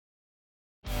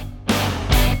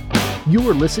You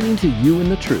are listening to You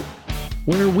and the Truth,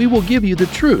 where we will give you the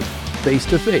truth face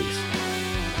to face.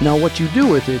 Now, what you do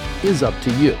with it is up to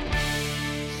you.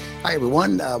 Hi,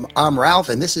 everyone. I'm Ralph,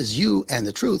 and this is You and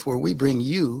the Truth, where we bring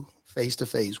you face to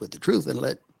face with the truth and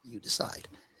let you decide.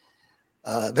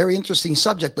 Very interesting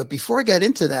subject. But before I get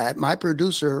into that, my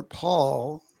producer,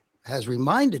 Paul, has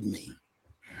reminded me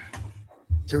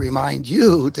to remind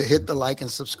you to hit the like and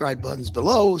subscribe buttons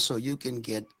below so you can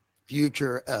get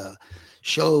future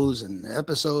shows and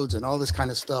episodes and all this kind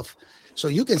of stuff, so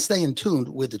you can stay in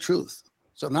tune with the truth.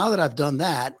 So now that I've done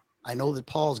that, I know that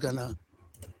Paul's going to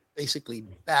basically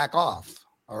back off.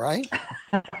 All right.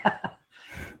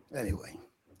 Anyway,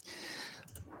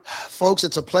 folks,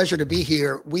 it's a pleasure to be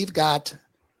here. We've got,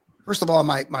 first of all,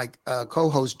 my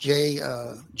co-host,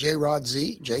 J-Rod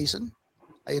Z, Jason.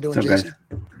 How you doing, What's up, Jason?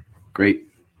 guys?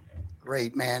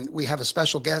 Great, man. We have a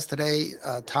special guest today,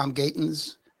 Tom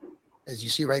Gatens, as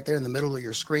you see right there in the middle of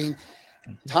your screen.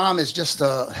 Tom is just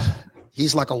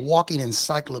he's like a walking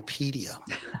encyclopedia.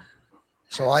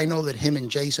 So I know that him and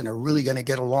Jason are really going to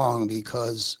get along,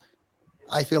 because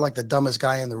I feel like the dumbest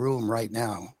guy in the room right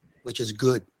now, which is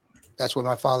good. That's what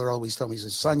my father always told me. He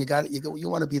says, son, you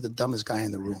want to be the dumbest guy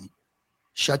in the room.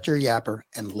 Shut your yapper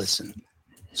and listen.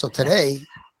 So today,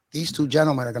 these two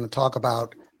gentlemen are going to talk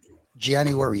about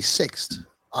January 6th.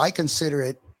 I consider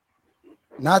it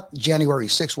not January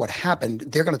 6th, what happened.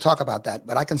 They're going to talk about that,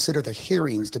 but I consider the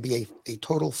hearings to be a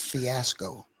total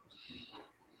fiasco.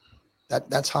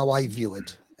 That's how I view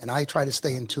it. And I try to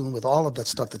stay in tune with all of that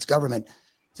stuff that's government,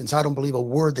 since I don't believe a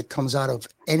word that comes out of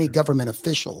any government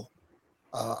official.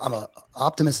 I'm an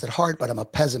optimist at heart, but I'm a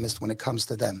pessimist when it comes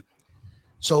to them.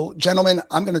 So, gentlemen,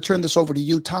 I'm going to turn this over to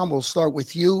you. Tom, we'll start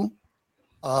with you.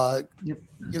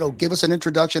 Give us an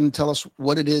introduction and tell us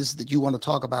what it is that you want to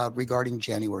talk about regarding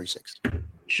January 6th.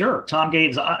 Sure. Tom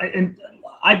Gatens.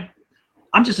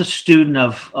 I'm just a student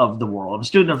of the world. I'm a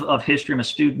student of history. I'm a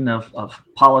student of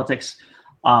politics.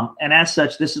 And as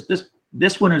such,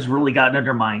 this one has really gotten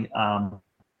under my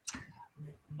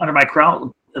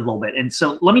crown a little bit. And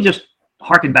so let me just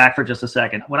harken back for just a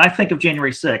second. When I think of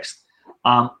January 6th,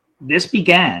 this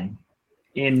began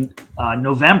in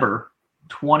November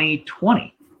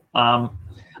 2020.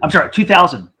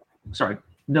 2000.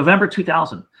 November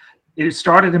 2000. It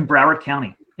started in Broward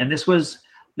County, and this was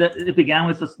it began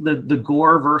with the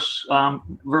Gore versus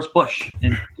Bush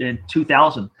in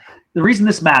 2000. The reason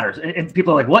this matters, and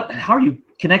people are like, "What? How are you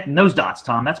connecting those dots,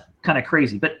 Tom? That's kind of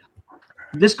crazy." But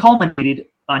this culminated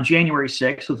on January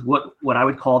 6th with what I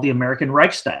would call the American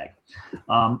Reichstag.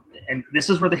 And this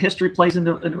is where the history plays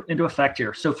into effect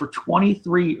here. So for 20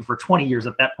 years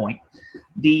at that point,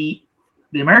 the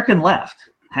American left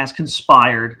has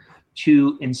conspired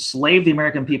to enslave the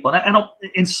American people. And I don't,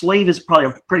 enslave is probably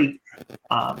a pretty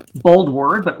bold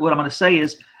word, but what I'm going to say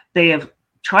is they have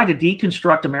tried to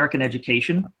deconstruct American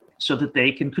education so that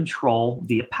they can control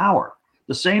via power.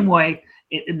 The same way,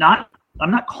 I'm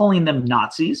not calling them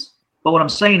Nazis, but what I'm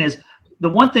saying is the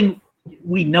one thing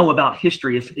we know about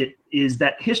history is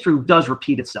that history does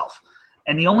repeat itself.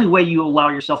 And the only way you allow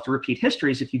yourself to repeat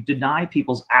history is if you deny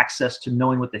people's access to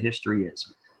knowing what the history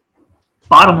is.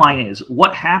 Bottom line is,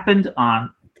 what happened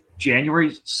on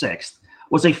January 6th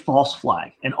was a false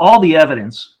flag. And all the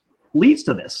evidence leads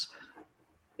to this.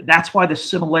 That's why the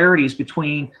similarities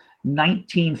between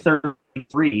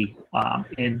 1933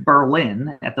 in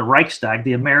Berlin at the Reichstag,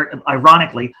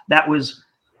 ironically, that was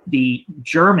the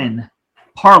German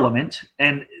parliament.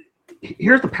 And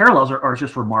here's the parallels are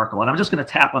just remarkable. And I'm just going to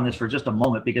tap on this for just a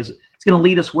moment because it's going to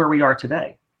lead us where we are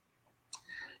today.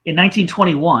 In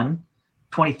 1921,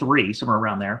 23, somewhere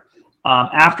around there,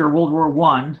 after World War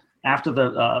I, after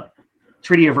the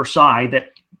Treaty of Versailles that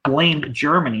blamed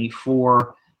Germany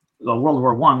for World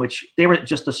War I, which they were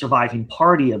just the surviving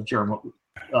party of World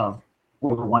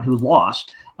War I who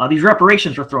lost, these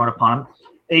reparations were thrown upon them.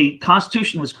 A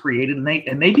constitution was created, and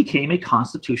they became a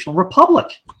constitutional republic.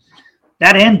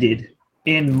 That ended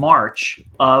in March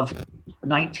of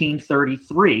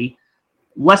 1933,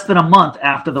 less than a month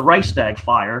after the Reichstag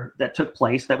fire that took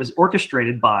place, that was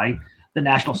orchestrated by the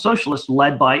National Socialists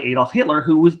led by Adolf Hitler,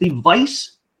 who was the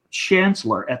vice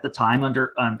chancellor at the time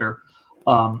under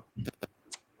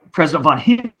President von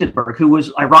Hindenburg, who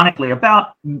was ironically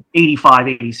about 85,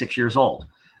 86 years old.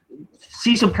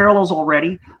 See some parallels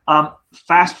already.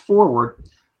 Fast forward,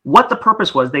 what the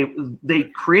purpose was, they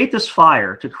create this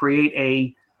fire to create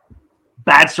a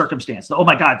bad circumstance. Oh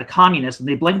my God, the communists, and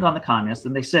they blamed on the communists,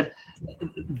 and they said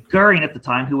Goering at the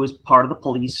time, who was part of the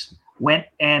police, went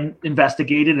and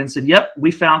investigated and said, yep,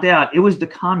 we found out it was the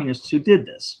communists who did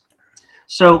this.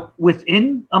 So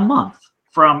within a month,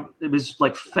 it was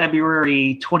like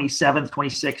February 27th,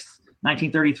 26th,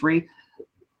 1933.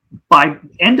 By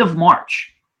end of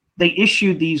March, they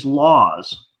issued these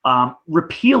laws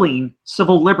repealing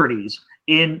civil liberties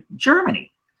in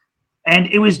Germany. And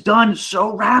it was done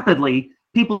so rapidly,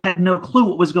 people had no clue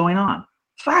what was going on.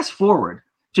 Fast forward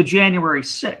to January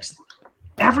 6th.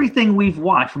 Everything we've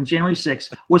watched from January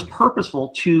 6th was purposeful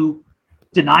to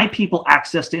deny people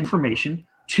access to information,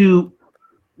 to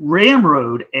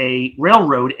railroad a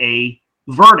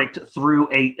verdict through,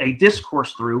 a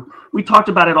discourse through. We talked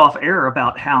about it off air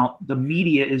about how the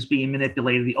media is being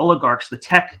manipulated, the oligarchs, the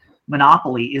tech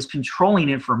monopoly is controlling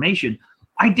information.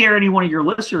 I dare any one of your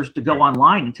listeners to go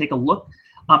online and take a look.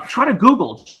 Try to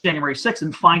Google January 6th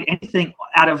and find anything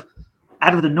out of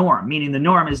the norm, meaning the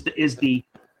norm is the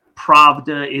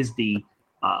Pravda, is the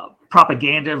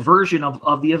propaganda version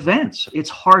of the events. It's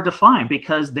hard to find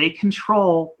because they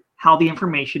control how the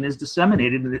information is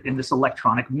disseminated in this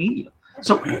electronic media.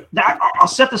 So that I'll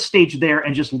set the stage there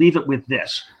and just leave it with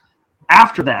this.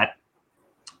 After that,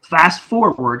 fast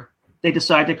forward, they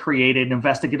decide to create an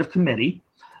investigative committee.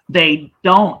 They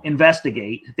don't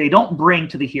investigate. They don't bring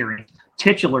to the hearing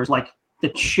titulars like the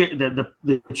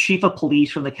chief of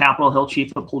police from the Capitol Hill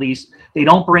chief of police. They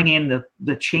don't bring in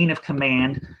the chain of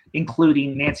command,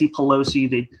 including Nancy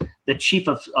Pelosi, the chief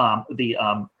of the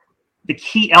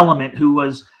key element who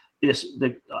was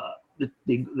the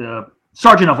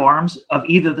sergeant of arms of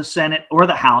either the Senate or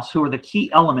the House, who are the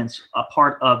key elements, a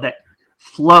part of that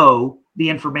flow the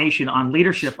information on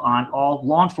leadership on all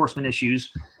law enforcement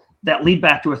issues that lead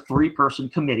back to a 3-person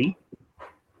committee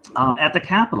at the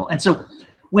Capitol. And so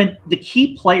when the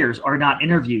key players are not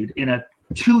interviewed in a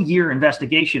 2-year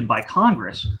investigation by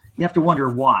Congress, you have to wonder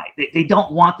why. They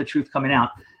don't want the truth coming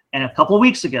out. And a couple of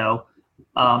weeks ago,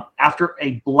 after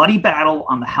a bloody battle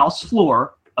on the House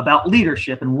floor about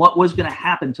leadership and what was going to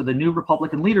happen to the new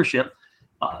Republican leadership,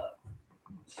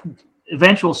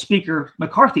 eventual Speaker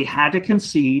McCarthy had to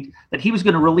concede that he was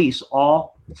going to release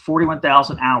all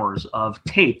 41,000 hours of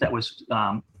tape that was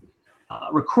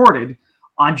recorded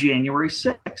on January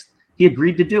 6th. He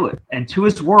agreed to do it. And to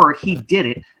his word, he did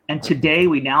it. And today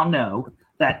we now know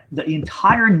that the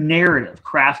entire narrative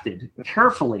crafted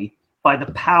carefully by the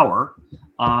power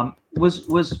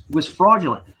was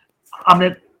fraudulent. I'm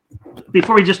going to,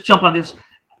 before we just jump on this,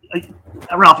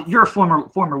 Ralph, you're a former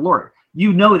lawyer.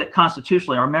 You know that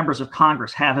constitutionally our members of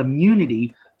Congress have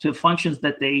immunity to functions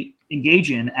that they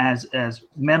engage in as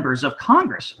members of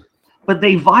Congress, but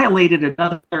they violated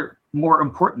another more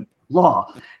important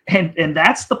law, and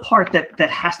that's the part that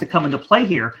has to come into play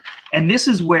here. And this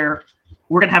is where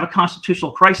we're going to have a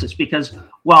constitutional crisis, because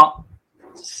while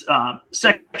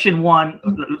Section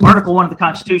 1, Article 1 of the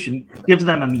Constitution gives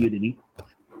them immunity,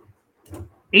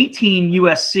 18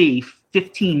 USC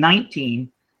 1519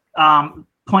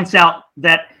 points out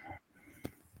that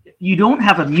you don't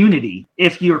have immunity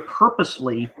if you're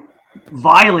purposely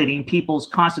violating people's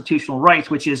constitutional rights,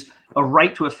 which is a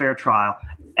right to a fair trial,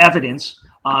 evidence.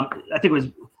 I think it was,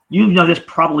 you know this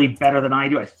probably better than I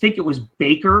do. I think it was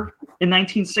Baker in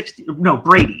 1960. No,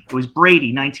 Brady. It was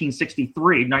Brady, 1963,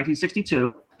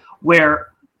 1962, where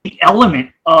the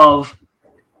element of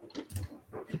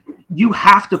you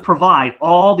have to provide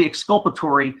all the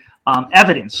exculpatory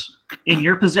evidence in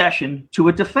your possession to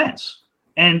a defense.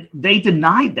 And they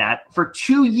denied that. For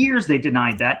 2 years, they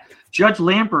denied that. Judge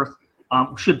Lamberth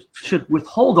should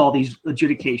withhold all these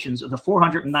adjudications of the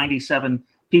 497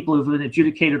 people who've been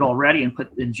adjudicated already and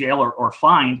put in jail or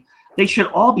fined. They should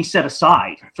all be set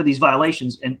aside for these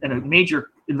violations, and a major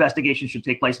investigation should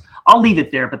take place. I'll leave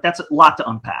it there, but that's a lot to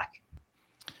unpack.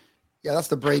 Yeah, that's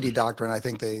the Brady Doctrine. I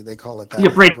think they call it that. Yeah,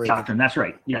 Brady Doctrine. That's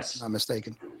right. Yes. Not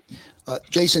mistaken.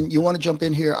 Jason, you want to jump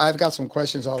in here? I've got some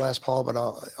questions I'll ask Paul, but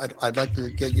I'd like to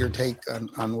get your take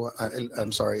on what.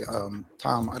 I'm sorry,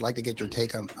 Tom. I'd like to get your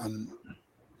take on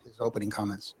his opening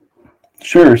comments.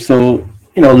 Sure. So,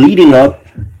 leading up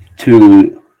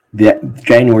to the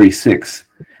January 6th,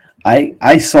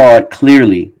 I saw it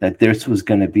clearly that this was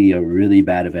going to be a really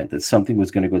bad event, that something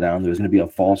was going to go down. There was going to be a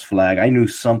false flag. I knew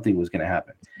something was going to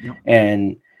happen. Yep.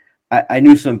 And I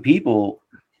knew some people,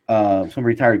 some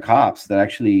retired cops that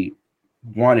actually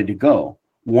wanted to go.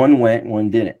 One went, one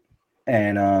didn't.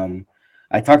 And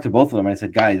I talked to both of them. I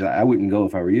said, guys, I wouldn't go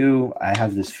if I were you. I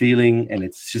have this feeling, and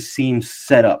it just seems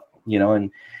set up,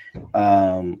 and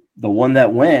the one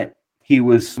that went, he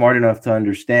was smart enough to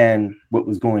understand what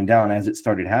was going down as it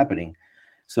started happening.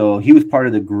 So he was part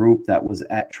of the group that was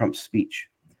at Trump's speech.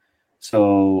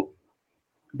 So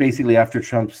basically, after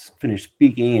Trump finished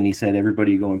speaking and he said,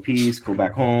 everybody go in peace, go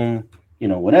back home,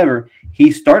 whatever,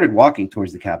 he started walking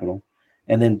towards the Capitol.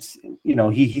 And then,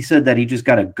 he said that he just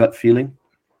got a gut feeling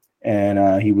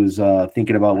and he was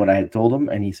thinking about what I had told him,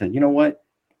 and he said, "You know what?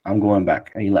 I'm going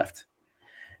back," and he left.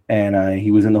 And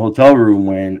he was in the hotel room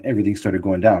when everything started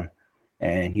going down,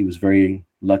 and he was very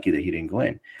lucky that he didn't go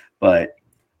in. But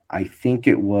I think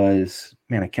it was,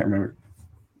 man, I can't remember.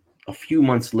 A few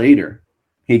months later,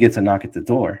 he gets a knock at the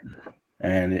door,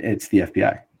 and it's the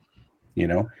FBI, you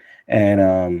know,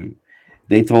 and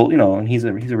they told, and he's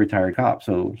a retired cop,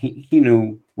 so he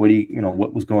knew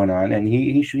what was going on, and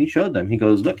he showed them. He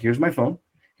goes, "Look, here's my phone,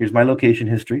 here's my location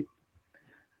history.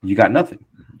 You got nothing.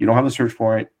 You don't have a search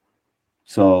warrant."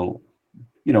 So,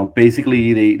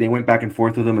 basically they went back and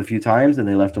forth with him a few times, and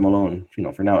they left him alone,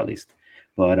 for now at least.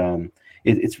 But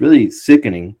it's really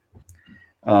sickening.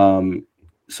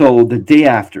 So the day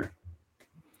after,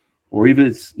 or even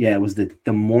it was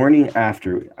the morning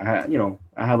after.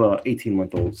 I have a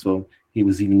 18-month-old, so he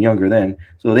was even younger then.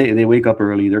 So they wake up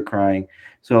early, they're crying.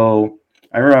 So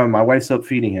I remember my wife's up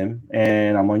feeding him,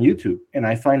 and I'm on YouTube, and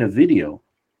I find a video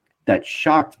that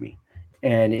shocked me,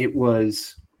 and it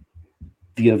was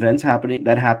the events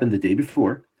that happened the day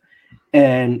before,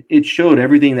 and it showed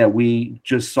everything that we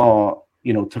just saw,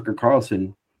 Tucker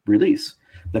Carlson release.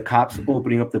 The cops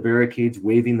opening up the barricades,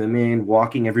 waving them in,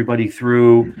 walking everybody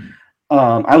through.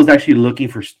 I was actually looking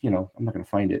for, I'm not going to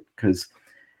find it because,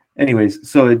 anyways,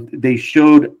 so they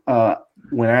showed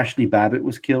when Ashley Babbitt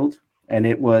was killed, and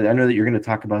it was, I know that you're going to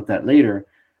talk about that later,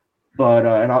 but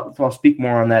and I'll speak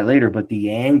more on that later. But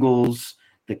the angles,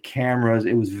 the cameras,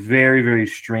 it was very, very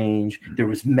strange. There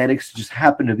was medics just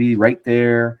happened to be right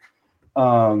there.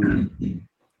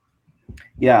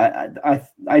 Yeah,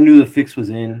 I knew the fix was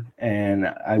in,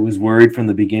 and I was worried from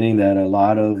the beginning that a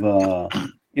lot of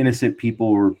innocent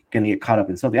people were going to get caught up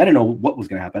in something. I didn't know what was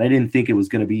going to happen. I didn't think it was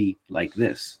going to be like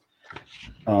this.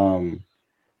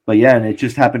 But yeah, and it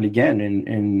just happened again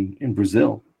in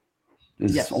Brazil.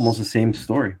 It's almost the same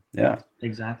story. Yeah,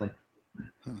 exactly.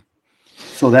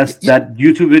 So that's that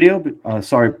YouTube video.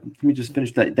 Sorry, let me just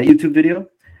finish that YouTube video.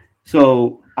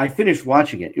 So I finished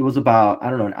watching it. It was about,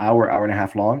 I don't know, an hour and a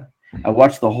half long. I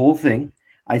watched the whole thing.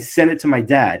 I sent it to my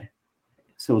dad.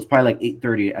 So it was probably like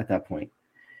 8:30 at that point.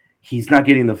 He's not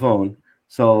getting the phone.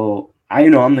 So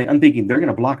I'm thinking they're going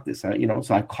to block this, so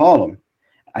I call him.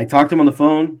 I talk to him on the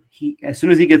phone. As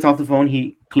soon as he gets off the phone,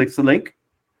 he clicks the link.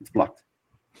 It's blocked.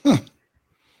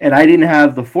 And I didn't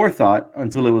have the forethought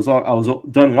until I was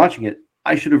done watching it.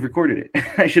 I should have recorded it.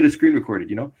 I should have screen recorded,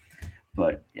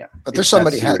 But yeah. But there's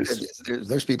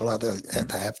there's people out there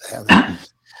that have to have that.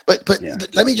 But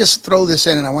let me just throw this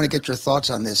in, and I want to get your thoughts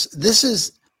on this. This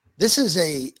is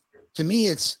to me,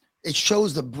 it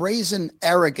shows the brazen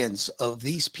arrogance of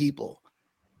these people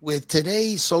with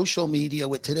today's social media,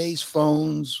 with today's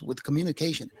phones, with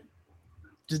communication.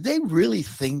 Do they really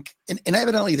think, and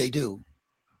evidently they do,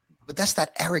 but that's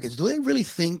that arrogance. Do they really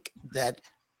think that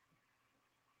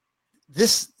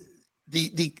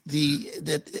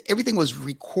that everything was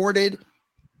recorded,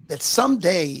 that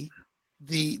someday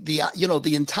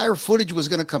the entire footage was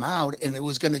going to come out and it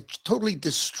was going to totally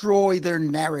destroy their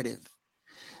narrative?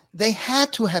 They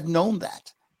had to have known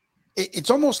that. It's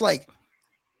almost like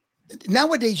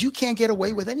nowadays you can't get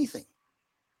away with anything.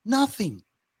 Nothing.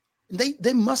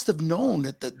 They must have known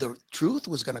that the truth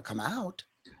was going to come out.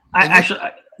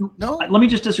 No. Let me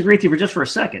just disagree with you for a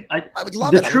second. I would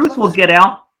love the truth will get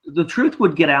out. The truth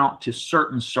would get out to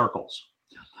certain circles,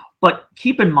 but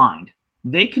keep in mind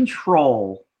they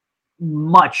control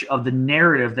much of the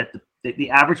narrative that the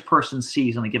average person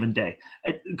sees on a given day.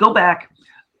 Go back.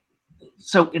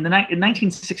 So in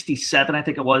 1967, I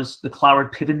think it was, the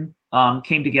Cloward-Piven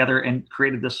came together and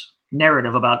created this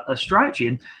narrative about a strategy.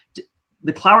 And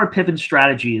the Cloward-Piven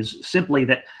strategy is simply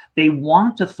that they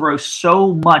want to throw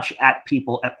so much at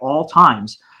people at all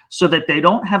times so that they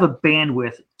don't have a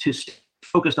bandwidth to stay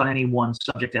focused on any one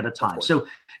subject at a time. So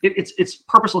it's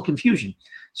purposeful confusion.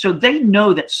 So they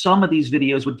know that some of these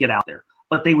videos would get out there,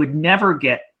 but they would never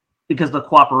get, because of the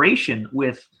cooperation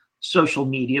with social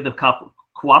media, the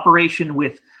cooperation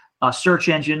with search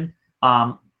engine,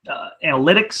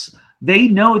 analytics, they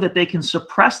know that they can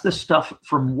suppress this stuff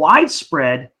from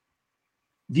widespread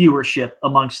viewership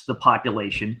amongst the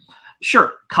population.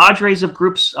 Sure, cadres of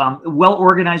groups,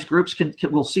 well-organized groups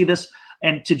will see this.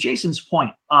 And to Jason's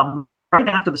point, right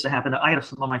after this happened, I had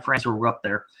some of my friends who were up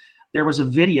there. There was a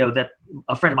video that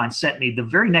a friend of mine sent me the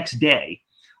very next day,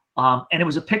 and it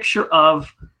was a picture of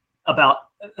about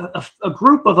a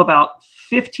group of about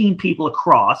 15 people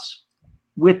across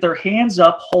with their hands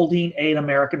up holding an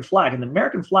American flag. And the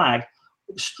American flag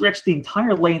stretched the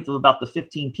entire length of about the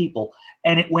 15 people,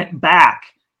 and it went back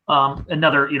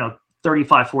another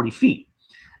 35, 40 feet.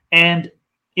 And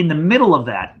in the middle of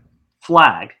that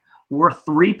flag were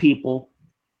three people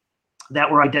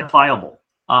that were identifiable.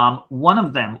 One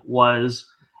of them was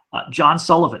John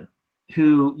Sullivan,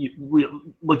 who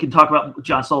we can talk about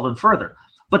John Sullivan further.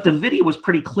 But the video was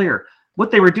pretty clear.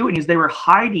 What they were doing is they were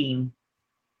hiding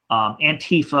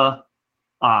Antifa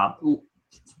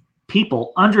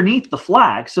people underneath the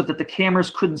flag so that the cameras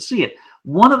couldn't see it.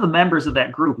 One of the members of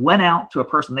that group went out to a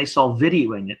person they saw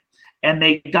videoing it, and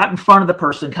they got in front of the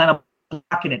person, kind of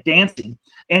blocking it, dancing.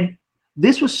 And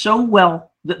this was so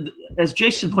well, as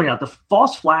Jason pointed out, the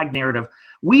false flag narrative.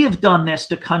 We have done this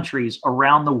to countries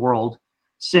around the world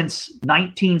since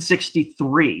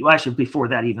 1963. Well, actually before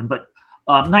that even, but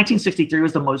 1963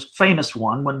 was the most famous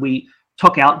one, when we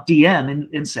took out Diem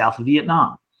in South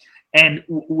Vietnam. And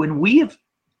when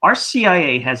our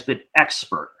CIA has been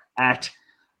expert at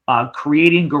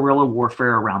creating guerrilla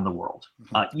warfare around the world,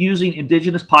 using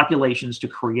indigenous populations to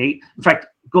create. In fact,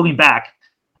 going back,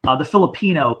 the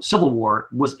Filipino Civil War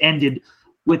was ended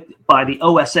by the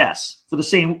OSS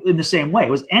in the same way.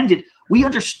 It was ended. We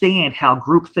understand how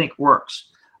groupthink works.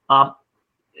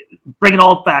 Bring it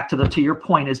all back to your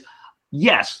point is,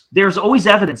 yes, there's always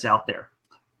evidence out there,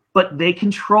 but they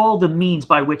control the means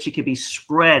by which it can be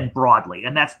spread broadly,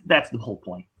 and that's the whole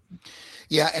point.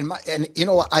 Yeah, and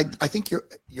I think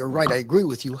you're right. I agree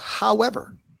with you.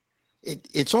 However,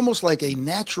 it's almost like a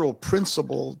natural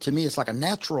principle to me. It's like a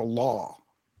natural law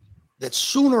that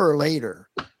sooner or later,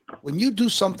 when you do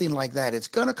something like that, it's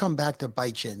going to come back to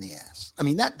bite you in the ass. I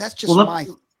mean, that's just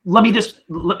Let me just,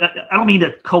 I don't mean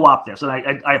to co-opt this, and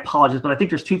I apologize, but I think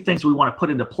there's two things we want to put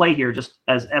into play here just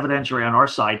as evidentiary on our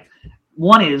side.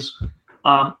 One is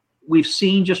we've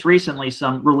seen just recently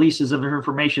some releases of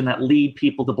information that lead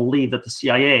people to believe that the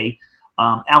CIA,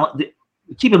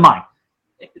 keep in mind,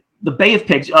 the Bay of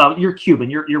Pigs, you're Cuban,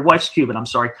 your wife's Cuban, I'm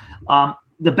sorry.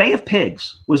 The Bay of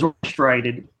Pigs was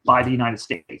orchestrated by the United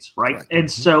States, right? And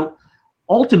so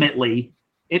ultimately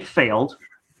it failed.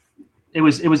 It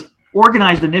was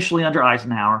organized initially under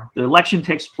Eisenhower. The election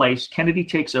takes place. Kennedy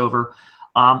takes over.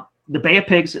 The Bay of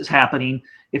Pigs is happening.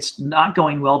 It's not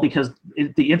going well because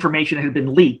the information had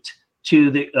been leaked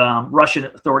to the Russian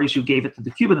authorities, who gave it to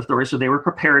the Cuban authorities, so they were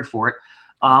prepared for it.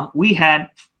 We had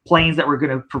planes that were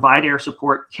going to provide air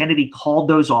support. Kennedy called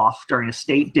those off during a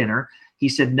state dinner. He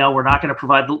said, no, we're not going to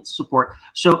provide the support.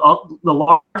 So the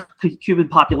large Cuban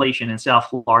population in South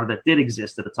Florida that did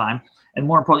exist at the time, and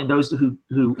more importantly, those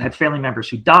who had family members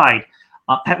who died,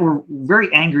 were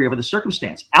very angry over the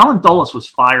circumstance. Allen Dulles was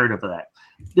fired over that.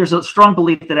 There's a strong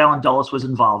belief that Allen Dulles was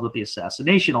involved with the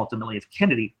assassination, ultimately, of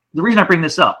Kennedy. The reason I bring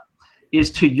this up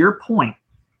is, to your point,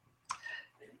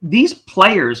 these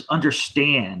players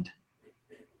understand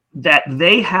that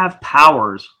they have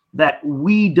powers that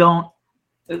we don't.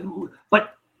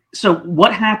 But so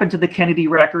what happened to the Kennedy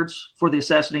records for the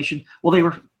assassination? Well, they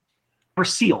were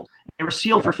sealed. They were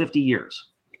sealed for 50 years.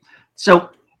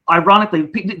 So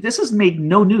ironically, this has made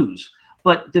no news,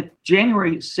 but the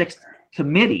January 6th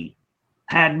committee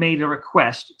had made a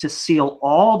request to seal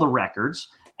all the records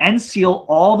and seal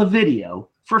all the video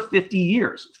for 50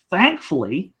 years.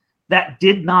 Thankfully, that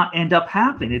did not end up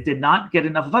happening. It did not get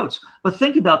enough votes. But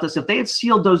think about this. If they had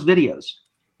sealed those videos,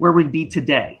 where we'd be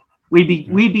today? We'd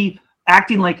be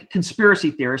acting like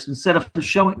conspiracy theorists instead of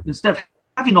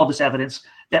having all this evidence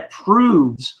that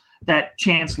proves that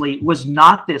Chansley was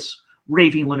not this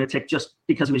raving lunatic just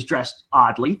because he was dressed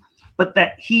oddly, but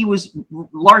that he was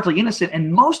largely innocent.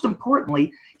 And most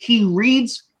importantly, he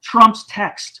reads Trump's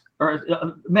text or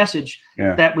message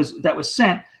that was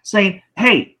sent saying,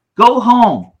 "Hey, go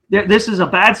home. This is a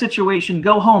bad situation.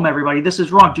 Go home, everybody. This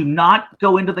is wrong. Do not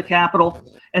go into the Capitol."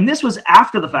 And this was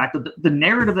after the fact that the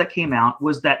narrative that came out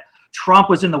was that Trump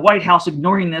was in the White House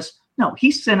ignoring this. No, he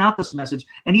sent out this message.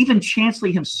 And even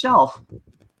Chansley himself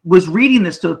was reading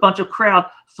this to a bunch of crowd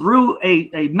through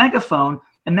a megaphone.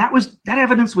 And that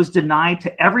evidence was denied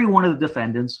to every one of the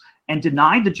defendants, and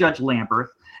denied to Judge Lamberth,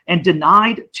 and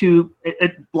denied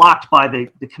blocked by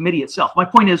the committee itself. My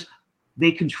point is,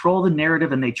 they control the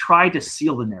narrative and they try to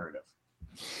seal the narrative.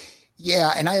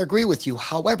 Yeah, and I agree with you.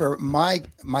 However, my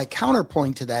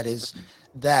counterpoint to that is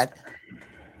that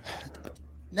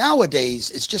nowadays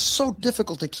it's just so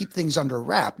difficult to keep things under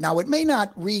wrap. Now, it may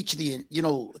not reach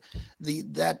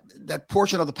that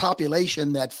portion of the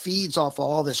population that feeds off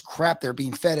all this crap they're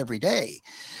being fed every day,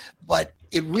 but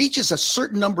it reaches a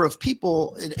certain number of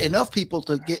people, enough people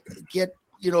to get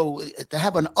to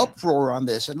have an uproar on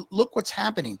this. And look what's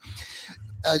happening.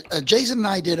 Jason and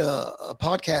I did a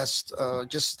podcast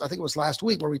I think it was last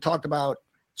week, where we talked about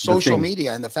social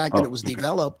media and the fact that it was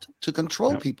developed to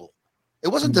control people. It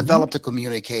wasn't developed to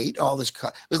communicate all this.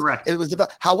 Correct. It was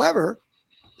developed. However,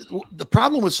 the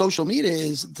problem with social media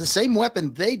is the same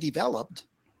weapon they developed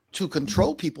to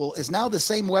control people is now the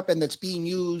same weapon that's being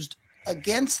used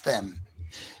against them.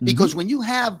 Mm-hmm. Because when you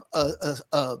have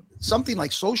something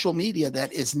like social media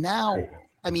that is now,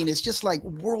 I mean, it's just like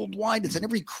worldwide. It's in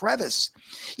every crevice.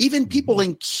 Even people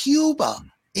in Cuba,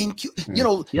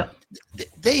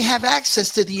 they have access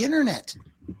to the internet.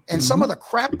 And some of the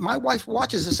crap, my wife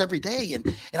watches this every day,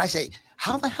 and I say,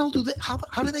 how the hell do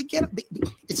they get it?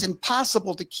 It's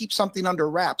impossible to keep something under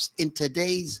wraps in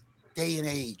today's day and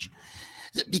age,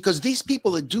 because these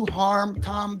people that do harm,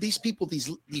 Tom, these people, these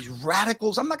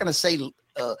radicals. I'm not going to say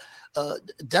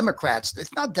Democrats.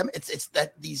 It's not them. It's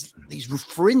that these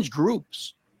fringe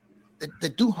groups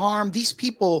that do harm. These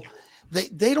people,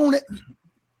 they don't.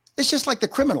 It's just like the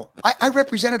criminal. I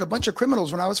represented a bunch of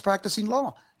criminals when I was practicing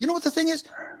law. You know what the thing is?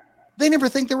 They never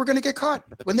think they were going to get caught.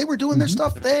 When they were doing their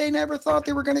stuff, they never thought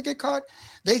they were going to get caught.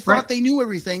 They thought they knew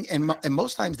everything, and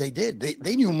most times they did.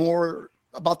 They knew more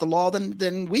about the law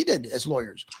than we did as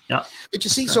lawyers. Yeah. But you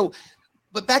see,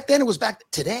 but back then it was back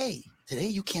today. Today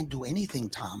you can't do anything,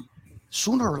 Tom.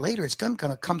 Sooner or later it's going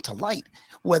to come to light,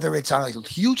 whether it's on a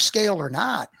huge scale or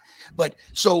not. But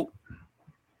so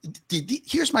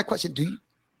here's my question.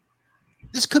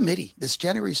 This committee, this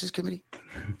January 6th committee,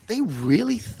 they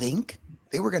really think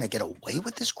they were going to get away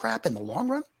with this crap in the long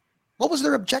run? What was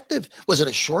their objective? Was it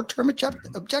a short-term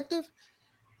objective?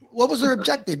 What was their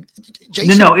objective,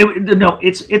 Jason? No,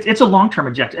 it's a long-term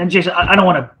objective. And Jason, I don't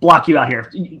want to block you out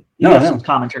here. You have some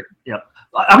commentary. Yeah,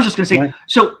 I was just going to say.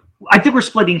 So I think we're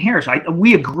splitting hairs.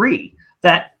 We agree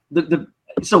that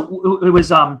so it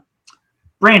was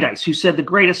Brandeis who said the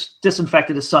greatest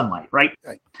disinfectant is sunlight, right?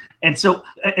 Right. And so,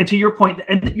 and to your point,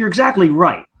 and you're exactly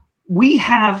right. We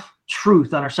have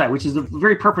truth on our side, which is the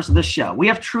very purpose of this show. We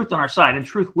have truth on our side, and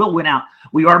truth will win out.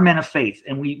 We are men of faith,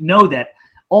 and we know that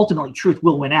ultimately truth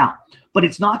will win out. But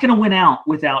it's not going to win out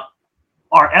without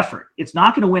our effort. It's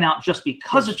not going to win out just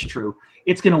because it's true.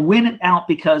 It's going to win out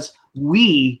because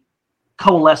we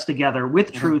coalesce together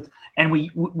with truth, and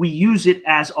we use it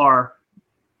as our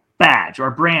badge,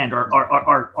 our brand,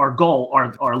 our goal,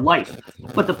 our life.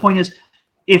 But the point is,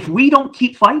 if we don't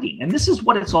keep fighting, and this is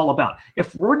what it's all about,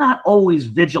 if we're not always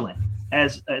vigilant,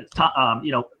 as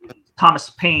Thomas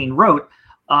Paine wrote,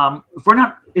 if we're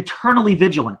not eternally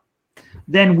vigilant,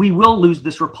 then we will lose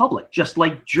this republic, just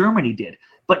like Germany did.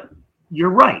 But you're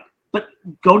right. But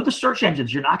go to the search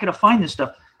engines. You're not going to find this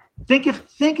stuff. Think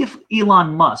if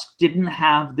Elon Musk didn't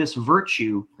have this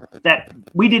virtue that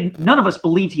none of us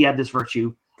believed he had this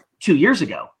virtue 2 years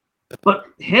ago. But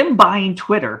him buying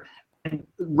Twitter and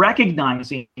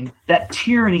recognizing that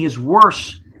tyranny is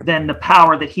worse than the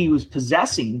power that he was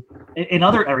possessing in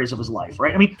other areas of his life,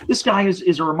 right? I mean, this guy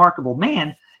is a remarkable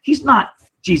man. He's not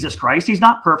Jesus Christ. He's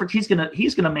not perfect. He's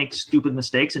gonna make stupid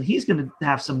mistakes, and he's gonna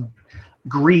have some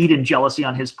greed and jealousy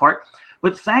on his part.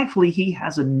 But thankfully, he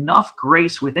has enough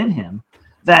grace within him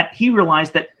that he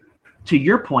realized that, to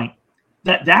your point,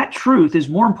 that truth is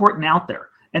more important out there.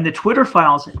 And the Twitter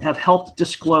files have helped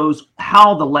disclose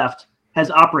how the left has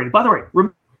operated. By the way,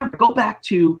 remember, go back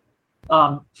to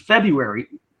February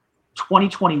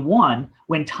 2021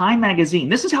 when Time Magazine,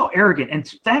 this is how arrogant, and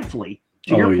thankfully,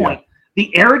 to your point,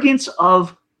 the arrogance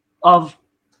of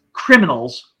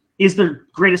criminals is their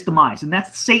greatest demise, and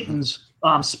that's Satan's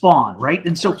spawn, right?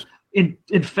 And so in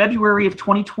February of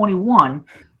 2021,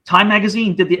 Time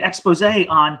Magazine did the expose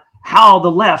on how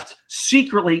the left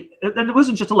secretly, and it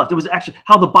wasn't just the left, it was actually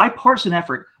how the bipartisan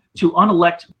effort to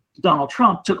unelect Donald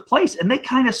Trump took place. And they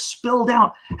kind of spilled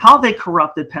out how they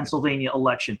corrupted Pennsylvania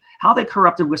election, how they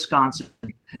corrupted Wisconsin,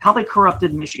 how they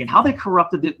corrupted Michigan, how they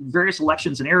corrupted the various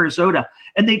elections in Arizona.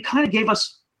 And they kind of gave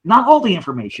us not all the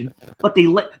information, but they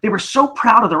were so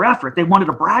proud of their effort. They wanted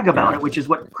to brag about it, which is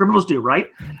what criminals do,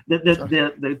 right?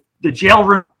 The jail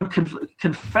room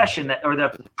confession or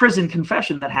the prison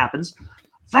confession that happens.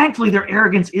 Thankfully, their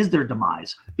arrogance is their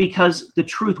demise, because the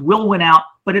truth will win out,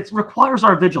 but it requires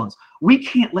our vigilance. We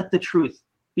can't let the truth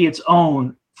be its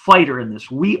own fighter in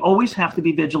this. We always have to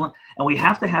be vigilant, and we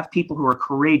have to have people who are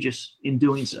courageous in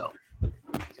doing so.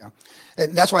 Yeah,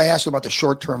 and that's why I asked you about the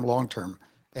short term, long term,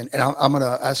 and I'm going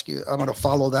to ask you. I'm going to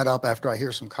follow that up after I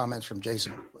hear some comments from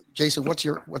Jason. Jason, what's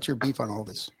your beef on all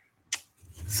this?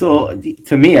 So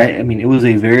to me, I mean, it was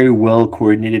a very well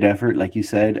coordinated effort, like you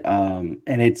said, and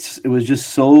it was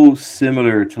just so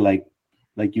similar to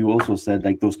like you also said,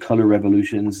 like those color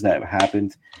revolutions that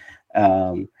happened.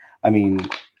 I mean,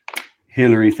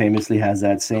 Hillary famously has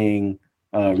that saying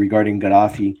regarding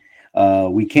Gaddafi: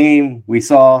 "We came, we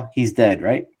saw, he's dead."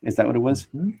 Right? Is that what it was?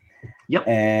 Mm-hmm. Yep.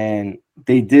 And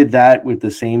they did that with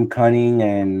the same cunning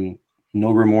and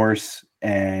no remorse.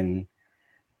 And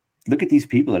look at these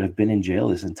people that have been in jail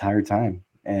this entire time.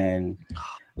 And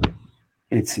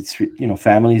it's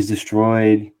families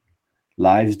destroyed,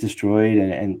 lives destroyed,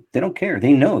 and they don't care.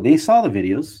 They know. They saw the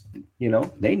videos.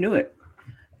 They knew it.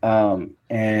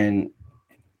 And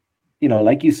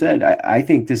like you said, I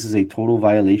think this is a total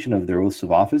violation of their oaths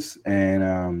of office,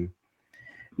 and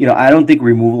I don't think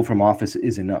removal from office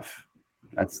is enough.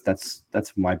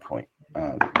 That's my point.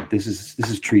 This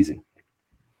is treason.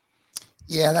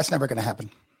 Yeah, that's never going to happen.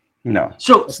 No.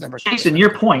 So, Jason,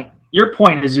 your point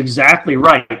is exactly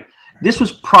right. This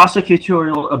was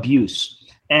prosecutorial abuse,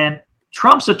 and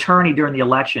Trump's attorney during the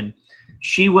election,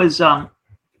 she was,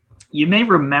 you may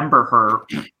remember her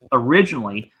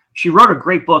originally. She wrote a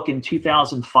great book in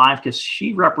 2005 because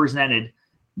she represented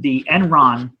the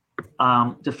Enron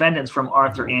defendants from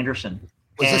Arthur Anderson.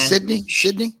 Was it Sydney?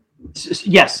 Sydney?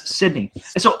 Yes, Sydney.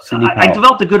 And so Sidney I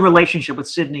developed a good relationship with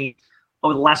Sydney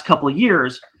over the last couple of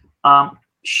years.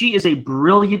 She is a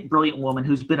brilliant, brilliant woman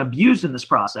who's been abused in this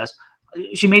process.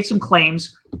 She made some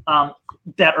claims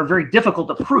that are very difficult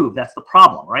to prove. That's the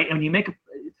problem, right? I mean,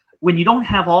 when you don't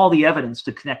have all the evidence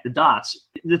to connect the dots,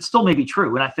 it still may be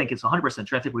true. And I think it's 100%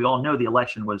 true. I think we all know the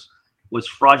election was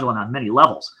fraudulent on many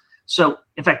levels. So,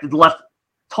 in fact, the left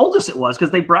told us it was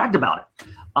because they bragged about it.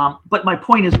 But my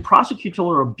point is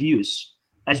prosecutorial abuse,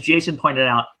 as Jason pointed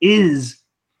out, is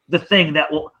the thing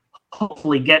that will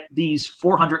hopefully get these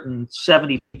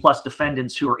 470 plus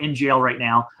defendants who are in jail right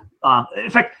now. In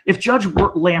fact, if Judge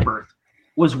Lambert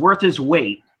was worth his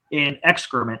weight in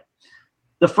excrement,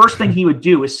 the first thing he would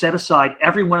do is set aside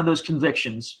every one of those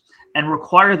convictions and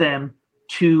require them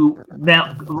to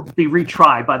now be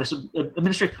retried by this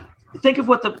administration. Think of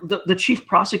what the chief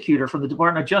prosecutor from the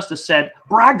Department of Justice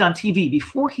bragged on TV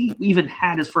before he even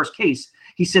had his first case.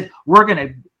 He said, we're going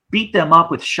to beat them up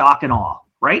with shock and awe,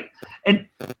 right? And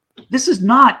this is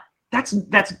not, that's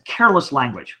careless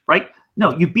language, right?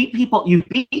 No, you beat people, you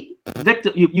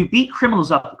beat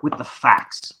criminals up with the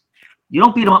facts. You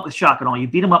don't beat them up with shock and awe, you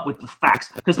beat them up with the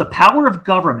facts, because the power of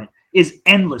government is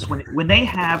endless. When they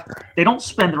don't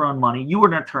spend their own money. You are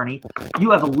an attorney.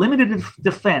 You have a limited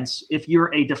defense if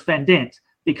you're a defendant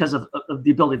because of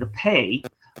the ability to pay,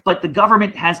 but the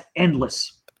government has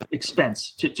endless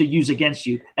expense to use against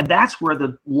you. And that's where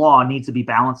the law needs to be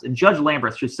balanced. And Judge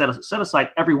Lambert should set aside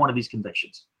every one of these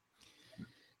convictions.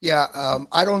 Yeah,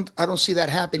 I don't see that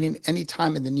happening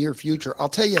anytime in the near future. I'll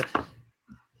tell you,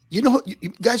 you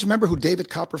guys remember who David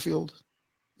Copperfield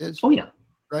is? Oh, yeah.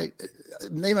 Right?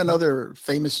 Name another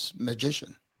famous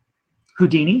magician.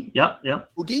 Houdini. Yep.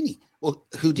 Houdini. Well,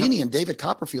 Houdini and David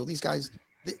Copperfield, these guys,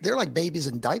 they're like babies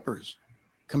in diapers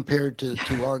compared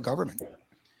to our government.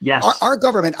 Yes. Our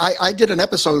government, I did an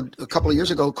episode a couple of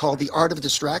years ago called The Art of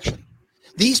Distraction.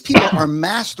 These people are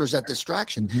masters at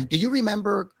distraction. Mm-hmm. Do you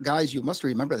remember, guys, you must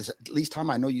remember this, at least Tom,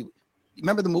 I know you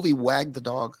remember the movie Wag the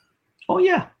Dog? Oh,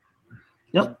 yeah.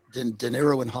 Yep. De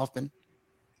Niro and Hoffman?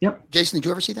 Yep. Jason, did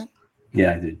you ever see that?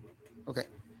 Yeah, I did. Okay.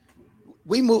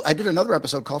 I did another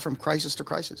episode called From Crisis to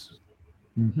Crisis.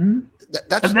 Mm-hmm.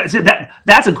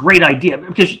 That's a great idea,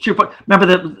 because remember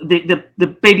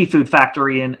the baby food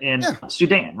factory in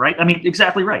Sudan, right? I mean,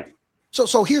 exactly right.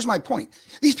 So here's my point.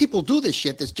 These people do this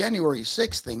shit, this January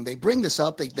 6th thing. They bring this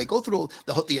up. They go through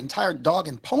the entire dog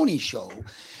and pony show.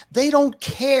 They don't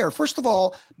care. First of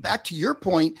all, back to your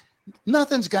point,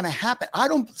 nothing's going to happen. I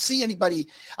don't see anybody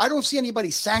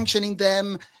sanctioning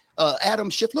them. Adam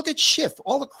Schiff, look at Schiff,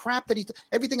 all the crap that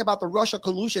everything about the Russia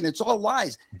collusion, it's all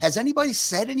lies. Has anybody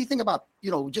said anything about,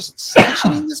 just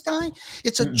sanctioning this guy?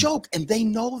 It's a joke, and they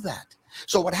know that.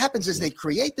 So what happens is they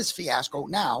create this fiasco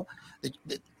now.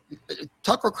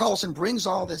 Tucker Carlson brings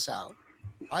all this out.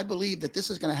 I believe that this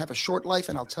is going to have a short life,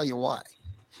 and I'll tell you why.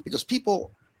 Because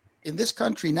people in this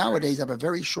country nowadays have a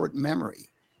very short memory.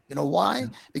 You know why?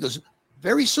 Because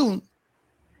very soon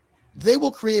they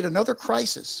will create another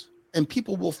crisis, and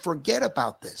people will forget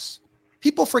about this.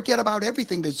 People forget about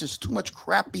everything. There's just too much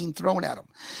crap being thrown at them.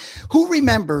 Who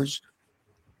remembers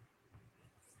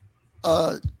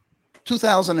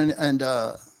 2000 and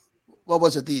what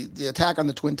was it? The attack on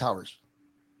the Twin Towers.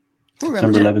 Who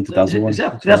remembers? September 11,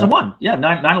 2001. 2001. Yeah,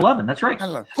 9/11. That's right.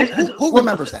 Who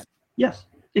remembers that? Yes,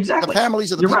 exactly. The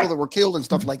families of the people that were killed and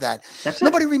stuff like that.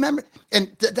 Nobody remembered.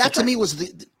 And that to me was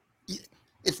the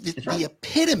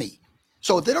epitome.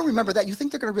 So if they don't remember that, you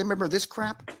think they're going to remember this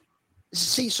crap?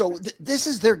 See, so this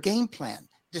is their game plan.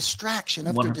 Distraction.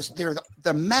 They're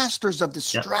the masters of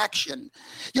distraction.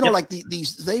 Like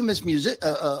these famous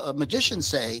magicians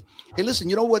say, hey, listen,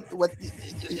 you know what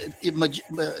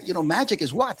magic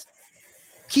is what?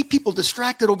 Keep people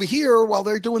distracted over here while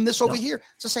they're doing this over here.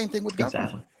 It's the same thing with government.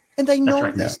 Exactly. And they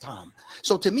know this, Tom.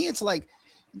 So to me, it's like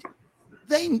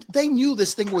they knew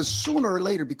this thing was sooner or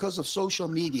later because of social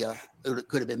media. It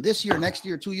could have been this year, next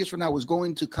year, 2 years from now was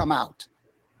going to come out.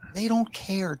 They don't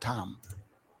care, Tom,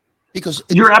 because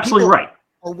you're absolutely right.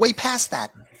 Are way past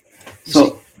that.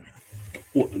 So,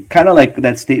 kind of like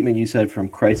that statement you said, from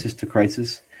crisis to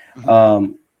crisis.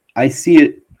 Mm-hmm. I see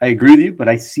it. I agree with you, but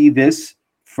I see this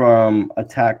from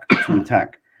attack to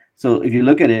attack. So if you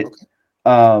look at it,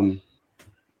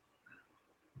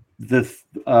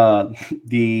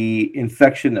 the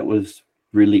infection that was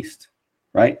released,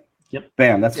 right? Yep.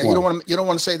 Bam. That's one. You don't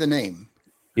want to say the name.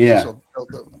 Yeah. So,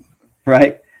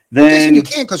 right. Then you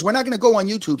can, because we're not going to go on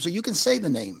YouTube, so you can say the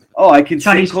name. Oh, I can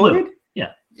Chinese say COVID? flu.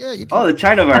 Yeah. Yeah. You can. Oh, the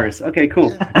China virus. Okay, cool.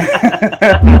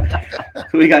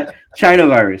 We got China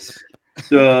virus,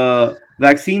 the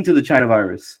vaccine to the China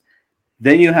virus.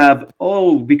 Then you have,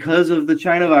 because of the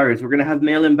China virus, we're going to have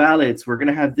mail-in ballots. We're going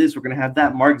to have this. We're going to have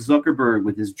that. Mark Zuckerberg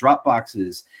with his drop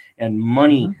boxes and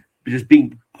money just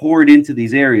being poured into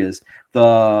these areas.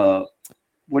 The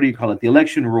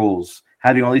election rules,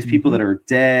 having all these people that are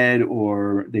dead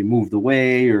or they moved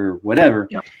away or whatever.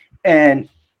 Yep. And,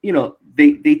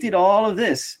 they did all of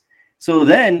this. So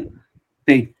then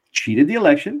they cheated the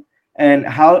election. And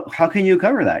how can you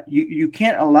cover that? You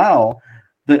can't allow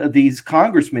these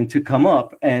congressmen to come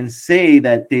up and say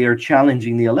that they are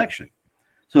challenging the election.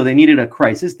 So they needed a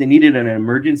crisis. They needed an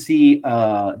emergency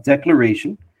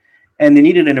declaration, and they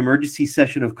needed an emergency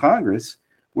session of Congress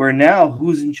where now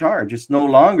who's in charge? It's no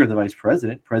longer the vice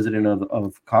president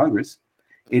of Congress.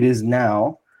 It is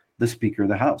now the Speaker of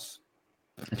the House.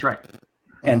 That's right.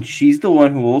 And she's the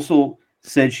one who also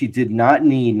said she did not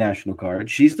need National Guard.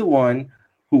 She's the one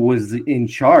who was in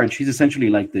charge. She's essentially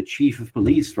like the chief of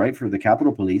police, right, for the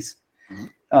Capitol Police.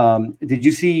 Did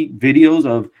you see videos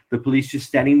of the police just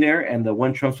standing there, and the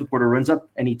one Trump supporter runs up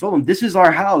and he told them, "This is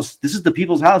our house. This is the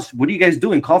people's house. What are you guys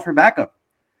doing? Call for backup."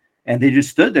 And they just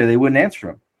stood there. They wouldn't answer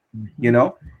him.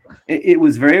 It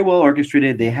was very well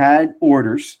orchestrated. They had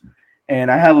orders. And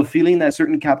I have a feeling that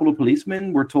certain Capitol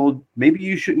policemen were told, maybe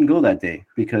you shouldn't go that day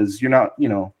because you're not,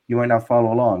 you might not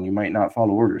follow along. You might not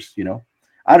follow orders,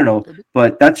 I don't know,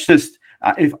 but that's just,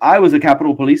 if I was a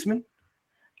Capitol policeman,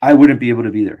 I wouldn't be able to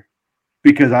be there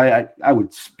because I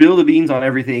would spill the beans on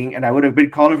everything, and I would have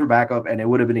been calling for backup, and it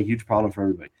would have been a huge problem for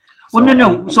everybody. Well,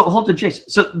 no. So hold on, Jason.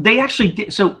 So they actually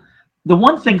did. So the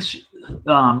one thing, Chief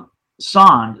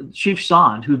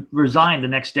Sand, who resigned the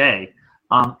next day,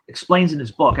 explains in his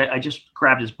book. I just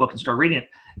grabbed his book and started reading it,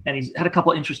 and he's had a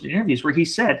couple of interesting interviews where he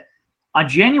said on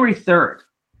January 3rd,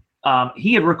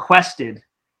 he had requested.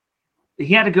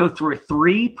 He had to go through a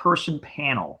 3-person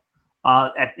panel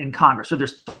in Congress. So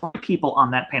there's 3 people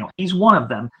on that panel. He's one of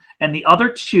them. And the other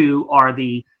 2 are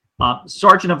the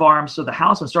Sergeant of Arms of the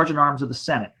House and Sergeant of Arms of the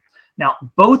Senate. Now,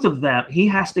 both of them, he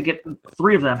has to get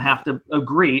 3 of them have to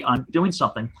agree on doing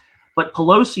something. But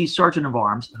Pelosi's Sergeant of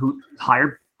Arms, who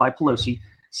hired by Pelosi,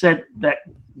 said that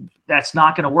that's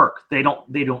not going to work. They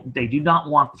do not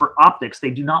want, for optics,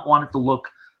 they do not want it to look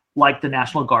like the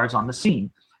National Guard's on the scene.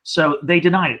 So they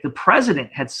denied it. The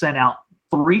president had sent out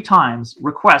 3 times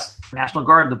requests for National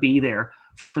Guard to be there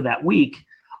for that week.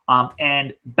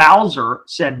 And Bowser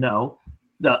said no.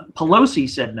 The Pelosi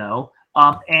said no.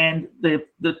 And the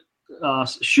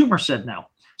Schumer said no.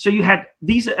 So you had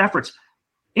these efforts.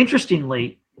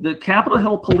 Interestingly, the Capitol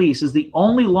Hill Police is the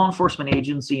only law enforcement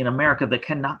agency in America that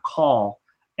cannot call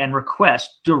and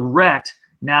request direct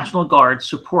National Guard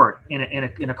support in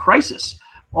a crisis.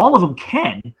 All of them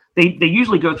can. They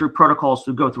usually go through protocols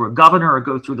to go through a governor or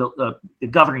go through the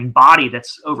governing body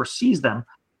that's oversees them.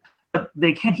 But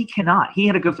he cannot. He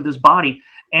had to go through this body,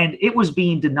 and it was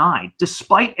being denied.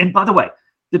 And by the way,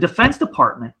 the Defense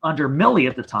Department under Milley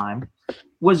at the time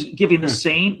was giving the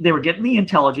same. They were getting the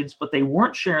intelligence, but they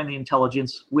weren't sharing the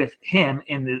intelligence with him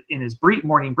in his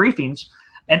morning briefings.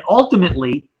 And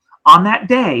ultimately, on that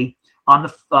day, on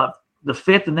the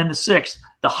 5th and then the 6th,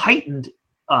 the heightened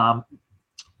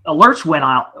alerts went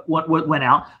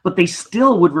out, but they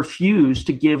still would refuse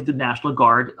to give the National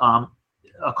Guard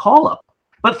a call up.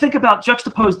 But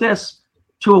juxtapose this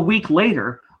to a week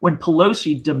later when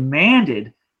Pelosi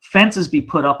demanded fences be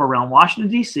put up around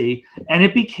Washington, D.C., and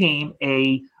it became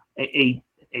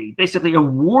basically a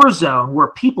war zone where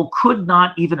people could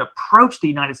not even approach the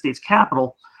United States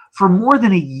Capitol for more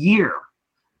than a year.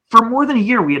 For more than a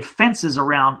year, we had fences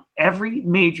around every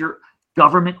major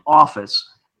government office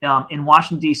in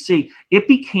Washington, D.C. It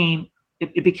became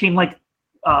like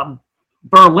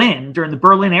Berlin during the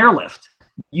Berlin airlift.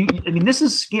 This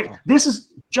is scary. This is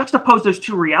juxtapose those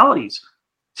 2 realities.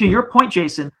 To your point,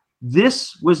 Jason,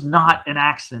 this was not an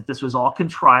accident. This was all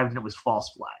contrived, and it was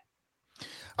false flag.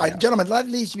 All right, gentlemen, that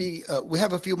leads me. We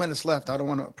have a few minutes left. I don't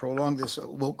want to prolong this.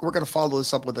 We're going to follow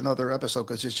this up with another episode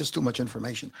because there's just too much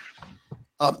information.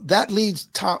 That leads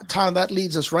Tom. That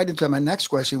leads us right into my next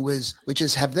question, which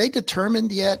is: have they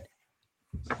determined yet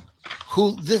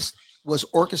who this was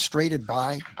orchestrated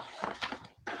by?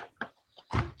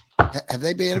 Have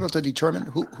they been able to determine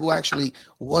who actually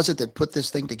was it that put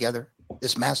this thing together,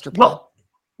 this master plan?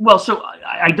 Well, so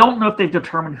I don't know if they've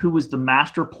determined who was the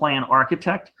master plan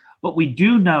architect. But we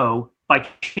do know by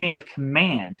chain of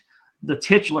command the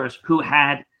titulars who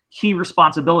had key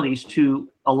responsibilities to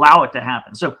allow it to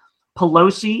happen. So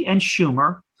Pelosi and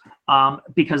Schumer,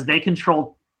 because they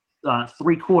controlled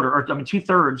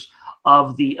 2/3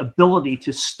 of the ability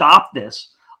to stop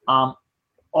this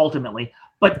ultimately.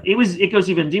 But it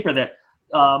goes even deeper that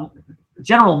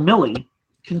General Milley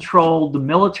controlled the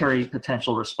military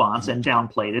potential response and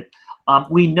downplayed it.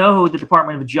 We know the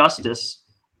Department of Justice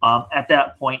at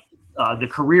that point. The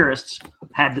careerists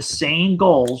had the same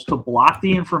goals to block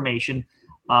the information.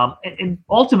 And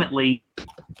ultimately,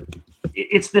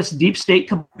 it's this deep state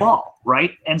cabal,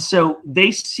 right? And so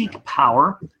they seek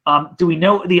power. Do we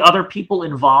know the other people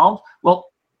involved?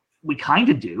 Well, we kind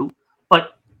of do,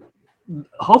 but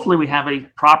hopefully we have a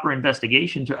proper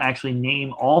investigation to actually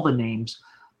name all the names.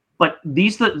 But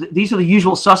these are the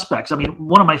usual suspects. I mean,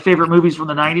 one of my favorite movies from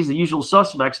the 90s, The Usual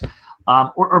Suspects,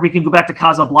 or we can go back to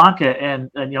Casablanca and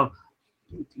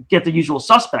get the usual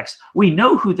suspects. We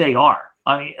know who they are.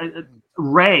 I mean,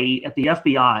 Wray at the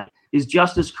FBI is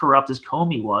just as corrupt as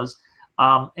Comey was,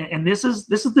 and this is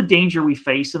the danger we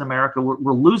face in America.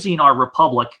 We're losing our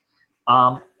republic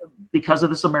because of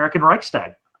this American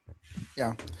Reichstag.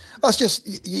 Yeah, well, it's just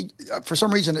for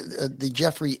some reason the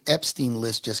Jeffrey Epstein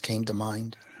list just came to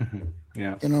mind.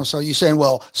 Yeah, so you're saying,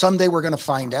 well, someday we're going to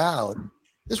find out.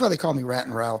 This is why they call me Rat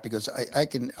and Ralph, because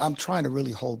I'm trying to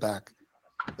really hold back.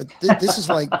 But this is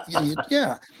like,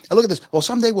 yeah. And look at this. Well,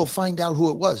 someday we'll find out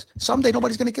who it was. Someday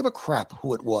nobody's going to give a crap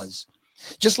who it was.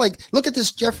 Just like, look at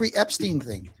this Jeffrey Epstein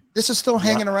thing. This is still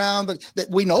hanging around, but that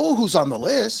we know who's on the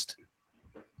list,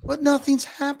 but nothing's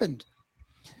happened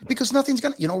because nothing's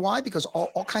going to, you know why? Because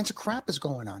all kinds of crap is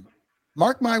going on.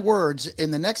 Mark my words,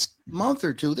 in the next month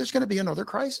or two, there's going to be another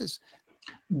crisis.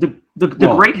 The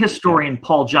great historian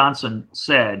Paul Johnson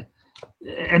said,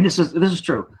 and this is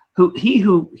true, he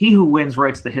who wins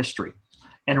writes the history.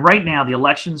 And right now the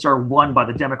elections are won by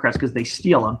the Democrats because they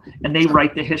steal them and they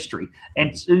write the history.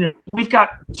 And we've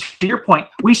got, to your point,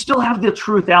 we still have the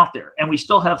truth out there, and we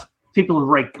still have people who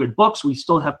write good books. We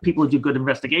still have people who do good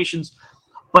investigations,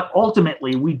 but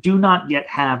ultimately we do not yet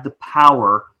have the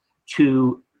power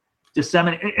to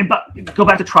disseminate. But go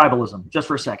back to tribalism just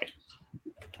for a second.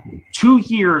 2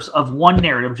 years of one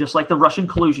narrative, just like the Russian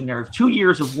collusion narrative, 2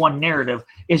 years of one narrative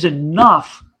is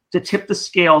enough to tip the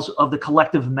scales of the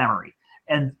collective memory.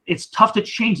 And it's tough to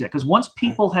change that, because once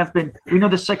people have been, we know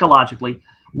this psychologically,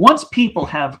 once people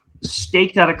have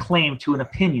staked out a claim to an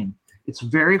opinion, it's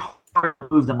very hard to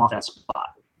move them off that spot.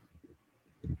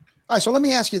 All right, so let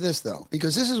me ask you this, though,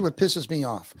 because this is what pisses me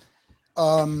off.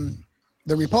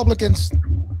 The Republicans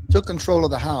took control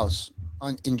of the House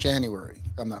in January,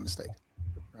 if I'm not mistaken,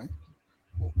 right?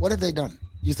 What have they done?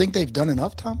 You think they've done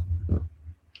enough, Tom?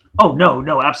 Oh,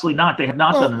 no, absolutely not. They have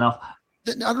not done enough.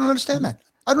 I don't understand that.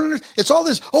 I don't understand. It's all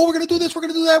this, we're going to do this, we're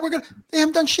going to do that, they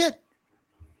haven't done shit.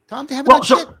 Tom, they haven't done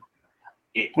shit.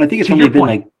 Well, I think it's only been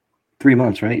like 3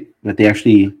 months, right? That they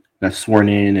actually got sworn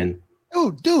in and...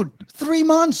 Dude, 3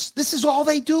 months. This is all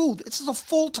they do. This is a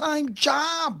full-time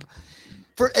job.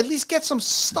 For at least get some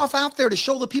stuff out there to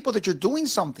show the people that you're doing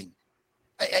something.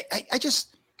 I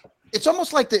just, it's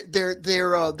almost like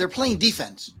they're playing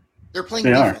defense. They're playing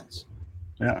defense.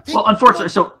 Yeah. Well, unfortunately,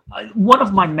 so one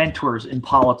of my mentors in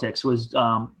politics was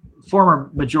former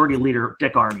Majority Leader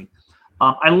Dick Armey.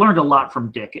 I learned a lot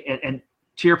from Dick, and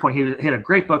to your point, he had a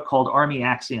great book called Army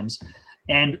Axioms,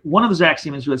 and one of his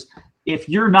axioms was, if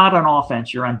you're not on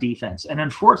offense, you're on defense. And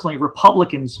unfortunately,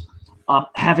 Republicans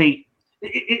have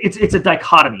it's a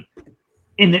dichotomy.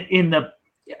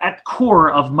 At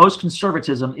core of most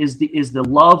conservatism is the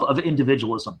love of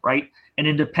individualism, right, and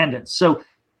independence. So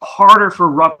harder for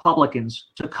Republicans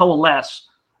to coalesce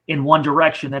in one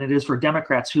direction than it is for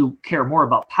Democrats, who care more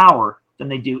about power than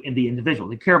they do in the individual.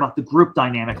 They care about the group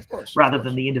dynamic rather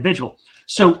than the individual.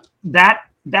 So that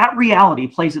reality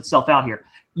plays itself out here.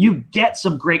 You get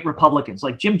some great Republicans,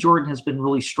 like Jim Jordan has been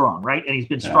really strong, right? And he's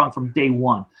been strong from day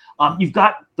one. You've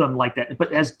got them like that.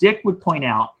 But as Dick would point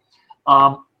out,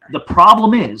 the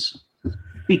problem is,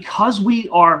 because we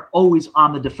are always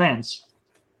on the defense,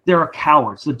 there are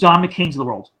cowards, the John McCains of the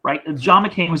world, right? John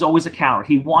McCain was always a coward.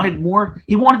 He wanted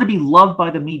to be loved by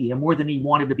the media more than he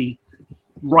wanted to be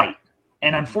right.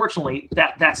 And unfortunately,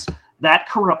 that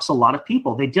corrupts a lot of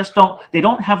people. They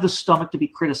don't have the stomach to be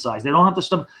criticized. They don't have the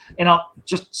stomach. And I'll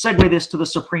just segue this to the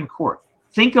Supreme Court.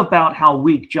 Think about how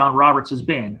weak John Roberts has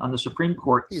been on the Supreme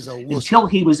Court until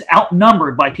he was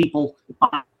outnumbered by people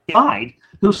on the side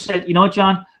who said, you know what,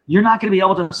 John, you're not going to be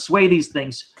able to sway these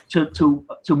things to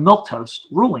milquetoast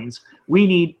rulings. We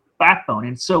need backbone.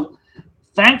 And so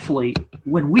thankfully,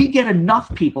 when we get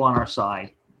enough people on our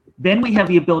side, then we have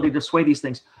the ability to sway these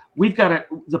things.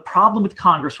 The problem with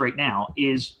Congress right now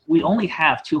is we only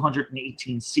have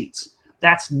 218 seats.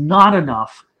 That's not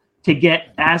enough to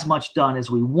get as much done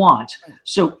as we want.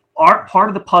 So our part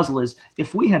of the puzzle is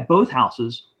if we had both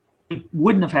houses, we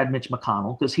wouldn't have had Mitch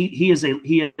McConnell because he is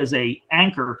a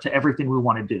anchor to everything we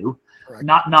want to do,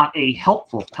 not a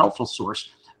helpful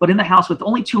source. But in the House with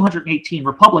only 218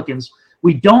 Republicans,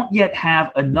 we don't yet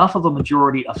have enough of a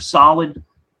majority of solid,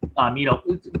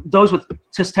 those with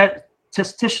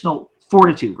testitional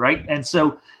fortitude, right? And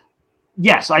so,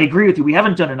 yes, I agree with you. We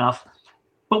haven't done enough,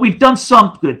 but we've done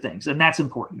some good things, and that's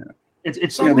important.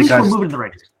 It's at least we're moving in the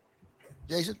right direction.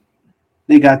 Jason?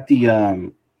 They got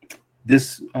the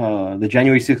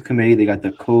January 6th committee. They got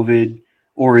the COVID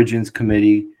Origins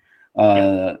committee.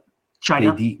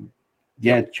 China.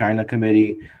 China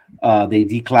committee. They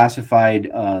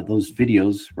declassified those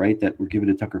videos, right, that were given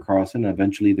to Tucker Carlson.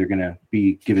 Eventually, they're going to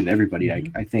be given to everybody,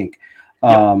 I think.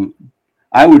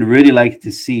 I would really like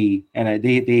to see, and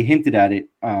they hinted at it,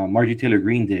 Marjorie Taylor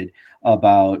Greene did,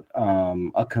 about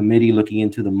a committee looking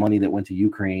into the money that went to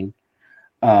Ukraine.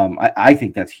 I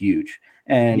think that's huge.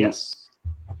 And yes.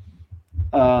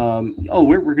 We're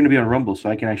going to be on Rumble, so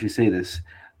I can actually say this.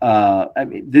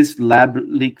 This lab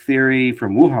leak theory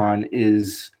from Wuhan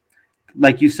is,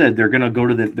 like you said, they're going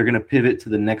to pivot to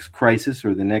the next crisis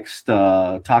or the next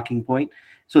talking point.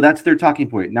 So that's their talking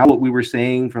point. Now, what we were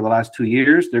saying for the last 2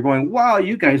 years, they're going, wow,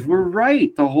 you guys were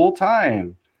right the whole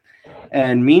time.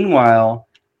 And meanwhile,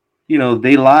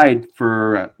 they lied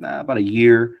for about a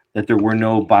year that there were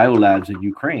no biolabs in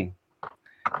Ukraine.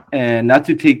 And not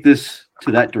to take this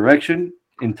to that direction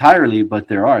entirely, but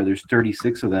there's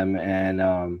 36 of them. And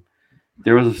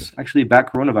there was actually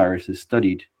back coronaviruses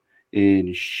studied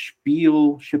in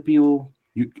Shipil,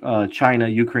 China,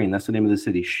 Ukraine. That's the name of the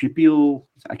city. Shipil,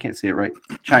 I can't say it right.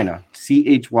 China,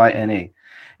 Chyna.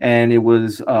 And it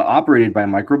was operated by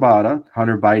Microbiota,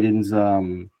 Hunter Biden's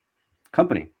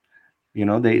company.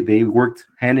 They worked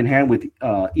hand in hand with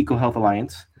EcoHealth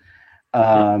Alliance,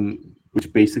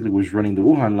 which basically was running the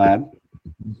Wuhan lab,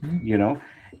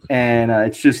 and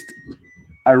it's just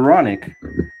ironic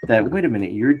that, wait a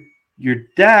minute, your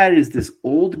dad is this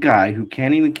old guy who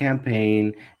can't even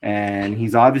campaign, and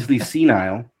he's obviously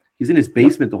senile. He's in his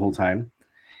basement the whole time.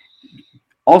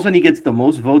 All of a sudden, he gets the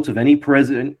most votes of any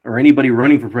president or anybody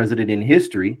running for president in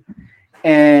history.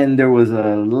 And there was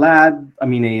a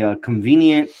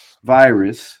convenient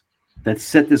virus that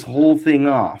set this whole thing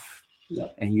off.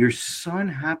 And your son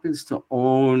happens to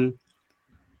own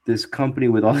this company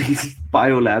with all these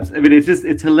biolabs. I mean,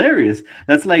 it's hilarious.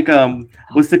 That's like,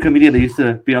 what's the comedian that used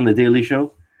to be on the Daily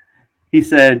Show? He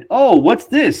said, "Oh, what's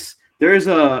this? There's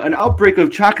an outbreak of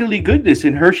chocolatey goodness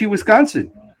in Hershey,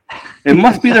 Wisconsin. It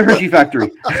must be the Hershey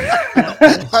factory."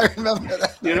 I remember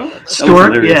that.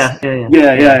 Stewart, yeah.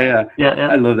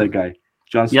 I love that guy,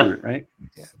 Jon Stewart, right?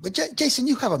 Yeah. But Jason,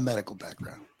 you have a medical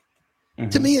background. Mm-hmm.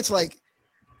 To me, it's like,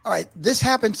 all right, this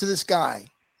happens to this guy.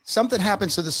 Something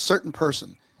happens to this certain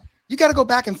person. You got to go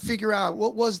back and figure out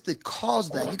what was the cause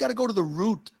of that. You got to go to the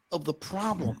root of the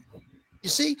problem. You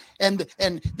see? And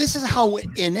this is how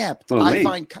inept I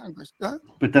find Congress. Huh?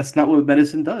 But that's not what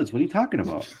medicine does. What are you talking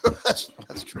about? That's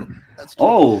true. That's true.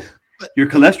 Oh, your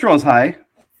cholesterol's high.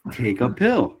 Take a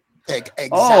pill. Exactly.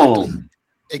 Oh,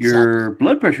 your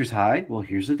blood pressure's high. Well,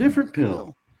 here's a different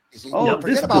pill.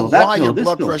 Forget about why your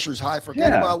blood pressure is high.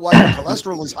 Forget about why your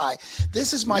cholesterol is high.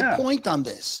 This is my point on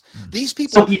this. These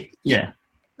people.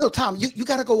 No, Tom, you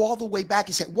got to go all the way back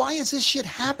and say, why is this shit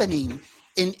happening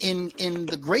in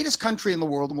the greatest country in the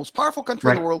world, the most powerful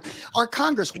country in the world, our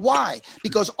Congress? Why?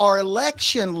 Because our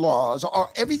election laws,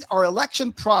 our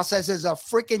election process is a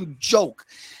freaking joke.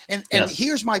 And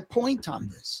here's my point on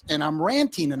this. And I'm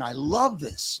ranting, and I love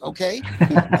this. Okay,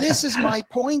 this is my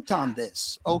point on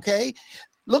this. Okay.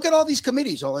 Look at all these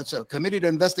committees. Oh, it's a committee to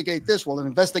investigate this. We'll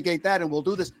investigate that, and we'll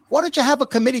do this. Why don't you have a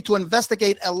committee to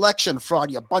investigate election fraud,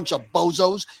 you bunch of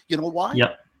bozos? You know why?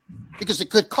 Yep. Because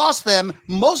it could cost them,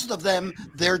 most of them,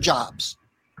 their jobs.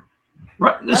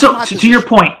 Right. So to your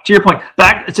point,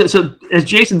 back. So as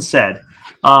Jason said,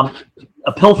 a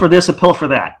pill for this, a pill for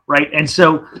that, right? And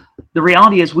so the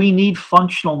reality is we need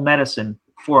functional medicine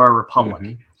for our republic.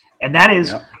 Mm-hmm. And that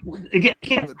is, Yeah.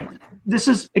 again,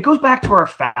 it goes back to our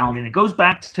founding. It goes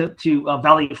back to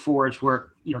Valley Forge, where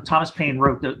Thomas Paine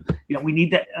wrote that we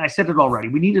need that. I said it already.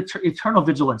 We need eternal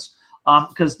vigilance,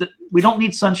 because we don't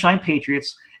need sunshine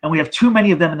patriots, and we have too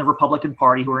many of them in the Republican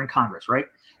Party who are in Congress. Right?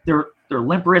 They're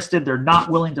limp-wristed. They're not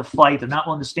willing to fight. They're not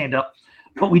willing to stand up.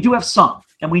 But we do have some,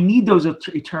 and we need those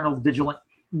eternal vigilant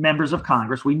members of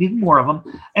Congress. We need more of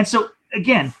them. And so,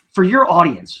 again, for your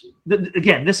audience,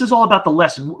 again, this is all about the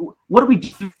lesson. What do we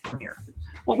do from here?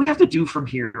 What we have to do from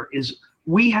here is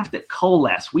we have to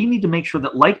coalesce. We need to make sure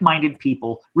that like-minded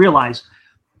people realize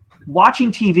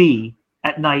watching TV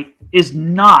at night is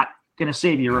not going to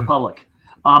save your republic.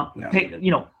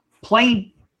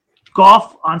 Playing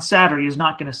golf on Saturday is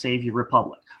not going to save your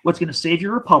republic. What's going to save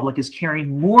your republic is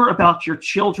caring more about your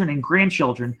children and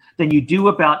grandchildren than you do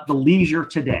about the leisure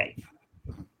today.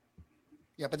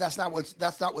 Yeah, but that's not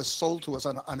what's sold to us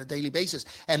on a daily basis.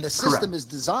 And the system is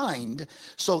designed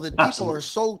so that people are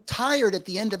so tired at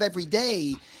the end of every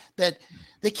day that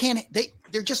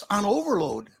they're just on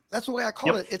overload. That's the way I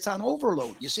call it. It's on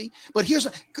overload, you see. But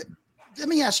let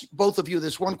me ask both of you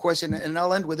this one question, and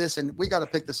I'll end with this, and we got to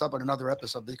pick this up in another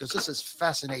episode because this is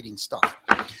fascinating stuff.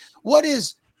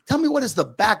 Tell me, what is the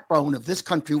backbone of this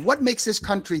country? What makes this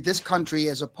country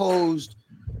as opposed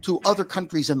to other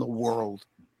countries in the world?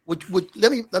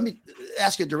 Let me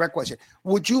ask you a direct question.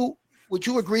 Would you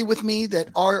agree with me that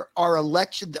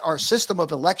our system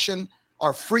of election,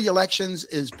 our free elections,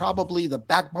 is probably the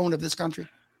backbone of this country?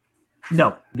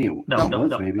 No. Maybe.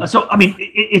 So I mean,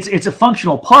 it's a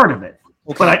functional part of it.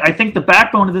 Okay. But I think the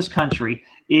backbone of this country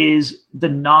is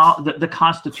the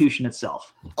Constitution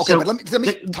itself. Okay, so, but let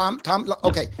me Tom.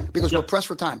 Okay, because we're pressed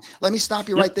for time. Let me stop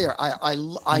you right there.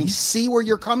 I see where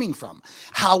you're coming from.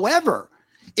 However,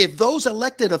 if those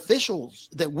elected officials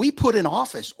that we put in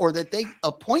office or that they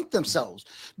appoint themselves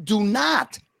do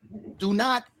not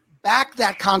back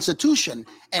that Constitution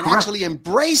and actually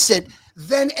embrace it,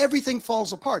 then everything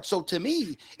falls apart. So to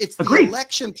me, it's the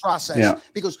election process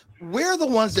because we're the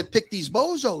ones that pick these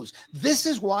bozos. This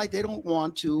is why they don't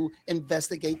want to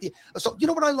investigate so you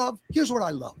know what I love? Here's what I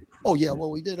love. Oh yeah,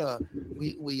 well we did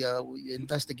we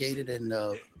investigated in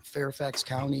Fairfax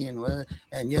County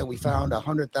and yeah, we found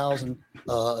 100,000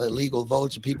 illegal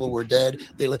votes. People were dead.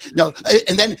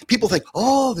 And then people think,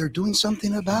 oh, they're doing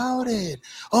something about it.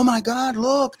 Oh my God,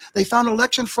 look, they found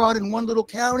election fraud in one little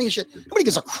county and shit. Nobody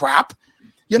gives a crap.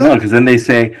 No, because then they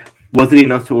say, was it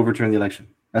enough to overturn the election?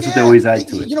 That's what they always add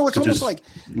to it. It's almost like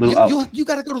you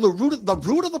got to go to the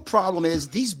root of the problem is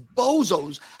these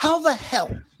bozos. How the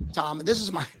hell, Tom? And this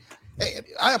is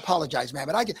I apologize, man,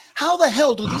 but how the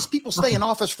hell do these people stay in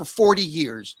office for 40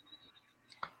 years?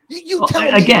 You tell me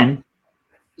again.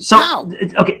 So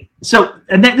okay, so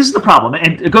and then this is the problem,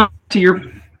 and it goes to your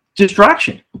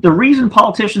distraction. The reason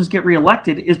politicians get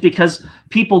reelected is because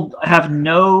people have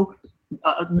no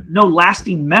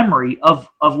lasting memory of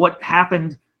what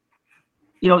happened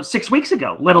 6 weeks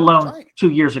ago, let alone 2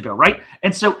 years ago, right?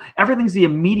 And so everything's the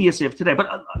immediacy of today. But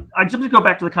I just going to go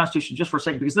back to the Constitution just for a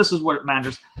second because this is what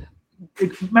matters.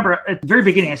 Remember at the very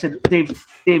beginning I said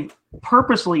they've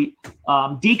purposely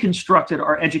deconstructed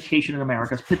our education in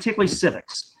America, particularly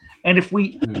civics. And if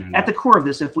we at the core of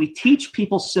this, if we teach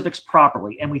people civics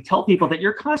properly and we tell people that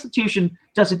your Constitution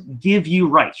doesn't give you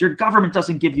rights, your government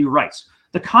doesn't give you rights,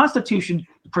 the Constitution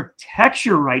protects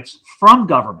your rights from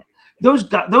government.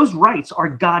 Those rights are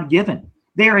God-given.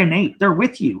 They are innate. They're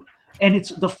with you. And it's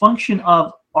the function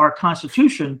of our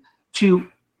Constitution to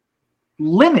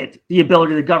limit the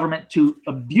ability of the government to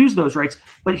abuse those rights.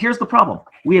 But here's the problem.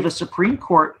 We have a Supreme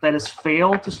Court that has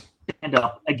failed to stand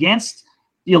up against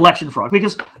the election fraud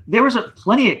because there was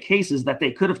plenty of cases that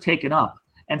they could have taken up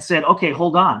and said, okay,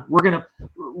 hold on. We're gonna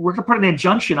put an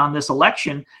injunction on this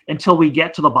election until we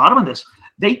get to the bottom of this.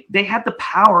 They had the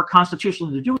power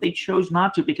constitutionally to do it. They chose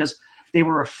not to because they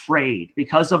were afraid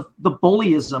because of the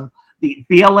bullyism, the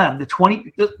BLM,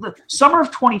 the summer of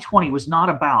 2020 was not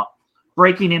about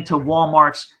breaking into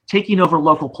Walmarts, taking over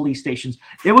local police stations.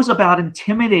 It was about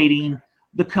intimidating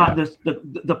the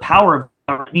power of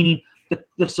government, meaning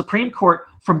the Supreme Court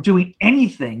from doing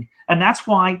anything. And that's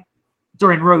why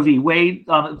during Roe v. Wade,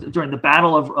 during the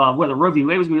battle of whether Roe v.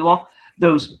 Wade was going to be law,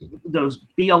 those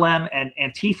BLM and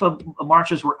Antifa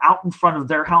marches were out in front of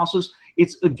their houses.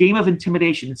 It's a game of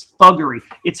intimidation. It's thuggery.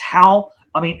 It's how,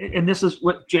 and this is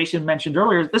what Jason mentioned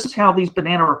earlier, this is how these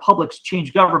banana republics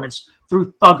change governments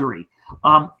through thuggery.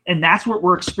 And that's what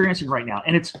we're experiencing right now.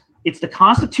 And it's the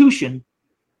Constitution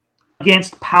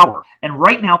against power. And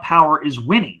right now, power is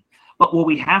winning. But what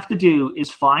we have to do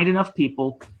is find enough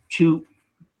people to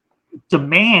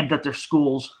demand that their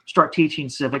schools start teaching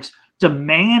civics,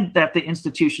 demand that the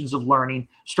institutions of learning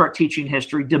start teaching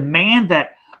history, demand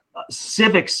that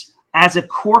civics as a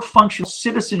core functional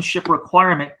citizenship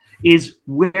requirement is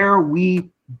where we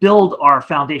build our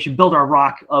foundation, build our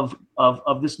rock of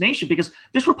this nation, because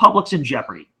this republic's in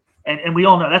jeopardy. And we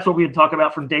all know that's what we would talk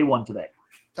about from day one today.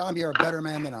 Tom, you're a better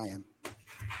man than I am.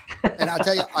 And I'll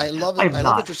tell you, I love it. I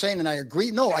love what you're saying, and I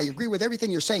agree. No, I agree with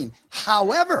everything you're saying.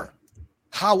 However,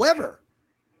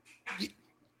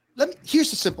 here's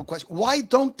the simple question: why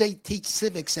don't they teach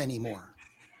civics anymore?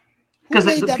 Because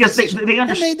they Who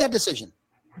understand. made that decision?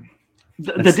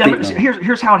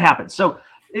 Here's how it happens. So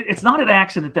it's not an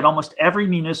accident that almost every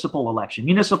municipal election,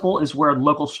 municipal is where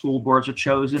local school boards are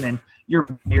chosen, and your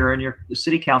mayor and your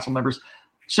city council members.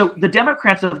 So the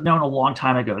Democrats have known a long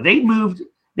time ago. They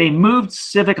moved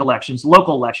civic elections,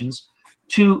 local elections,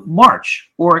 to March,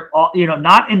 or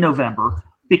not in November,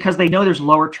 because they know there's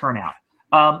lower turnout.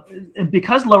 And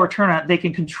because lower turnout, they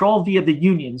can control via the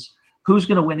unions who's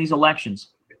going to win these elections.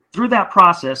 Through that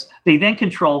process, they then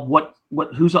control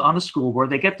who's on the school board.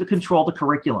 They get to control the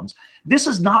curriculums. This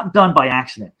is not done by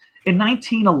accident. In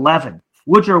 1911,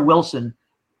 Woodrow Wilson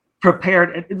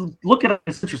prepared, and look at it,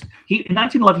 it's interesting. In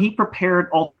 1911, he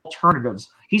prepared alternatives.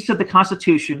 He said the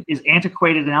Constitution is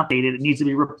antiquated and outdated. It needs to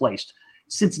be replaced.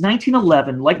 Since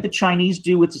 1911, like the Chinese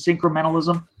do with this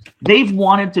incrementalism, they've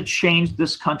wanted to change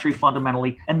this country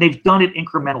fundamentally, and they've done it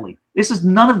incrementally.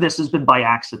 None of this has been by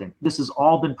accident. This has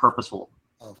all been purposeful.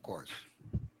 Of course.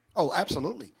 Oh,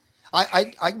 absolutely.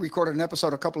 I recorded an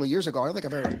episode a couple of years ago. I don't think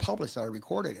I've ever published it. I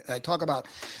recorded it. I talk about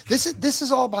this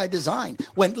is all by design.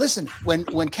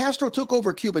 When Castro took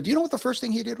over Cuba, do you know what the first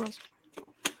thing he did was?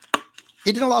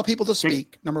 He didn't allow people to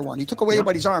speak. Number one, he took away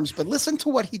everybody's arms. But listen to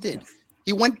what he did.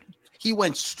 He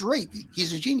went straight.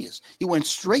 He's a genius. He went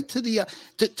straight to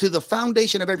the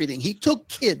foundation of everything. He took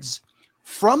kids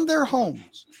from their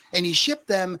homes and he shipped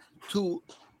them to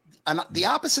the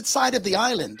opposite side of the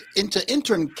island into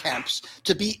intern camps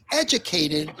to be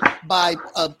educated by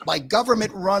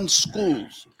government-run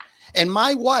schools. And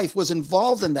my wife was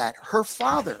involved in that. Her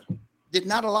father did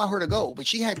not allow her to go, but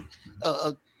she had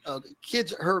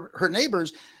kids, her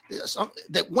neighbors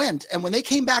that went. And when they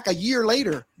came back a year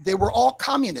later, they were all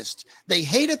communists. They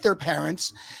hated their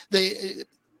parents.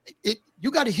 You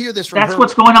got to hear this from That's her.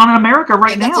 What's going on in America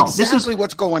right now. That's exactly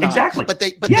what's going on. Exactly. But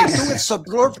they Yes. do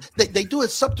it they do it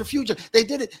subterfuge. They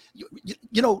did it.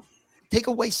 Take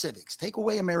away civics, take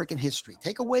away American history,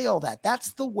 take away all that.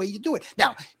 That's the way you do it.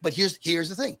 Now, but here's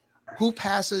the thing: who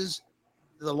passes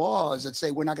the laws that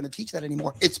say we're not going to teach that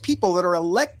anymore? It's people that are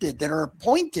elected, that are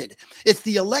appointed. It's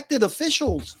the elected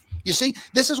officials. You see,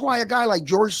 this is why a guy like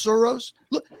George Soros,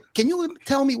 look, can you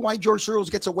tell me why George Soros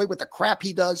gets away with the crap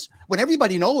he does when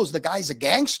everybody knows the guy's a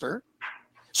gangster?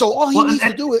 So all he needs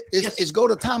to do is go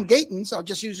to Tom Gatens. I'll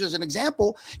just use you as an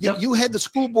example. You head the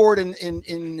school board in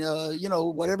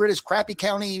whatever it is, Crappy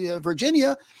County,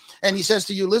 Virginia, and he says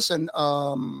to you, listen,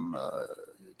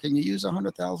 can you use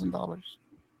 $100,000?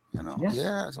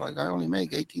 Yeah, it's like I only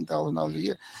make $18,000 a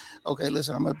year. Okay,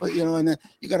 listen, I'm going to put, and then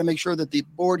you got to make sure that the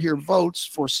board here votes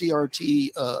for CRT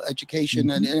education.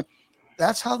 Mm-hmm. And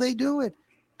that's how they do it.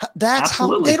 That's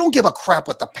Absolutely. How they don't give a crap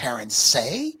what the parents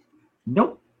say.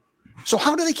 Nope. So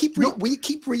how do they keep, we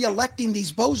keep re-electing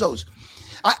these bozos?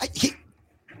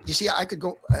 You see, I could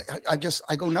go,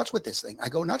 I go nuts with this thing. I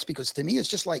go nuts because to me, it's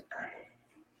just like,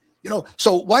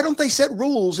 so why don't they set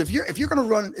rules? If you're going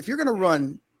to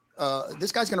run,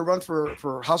 this guy's going to run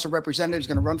for House of Representatives,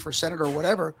 going to run for Senator or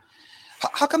whatever.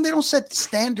 How come they don't set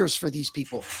standards for these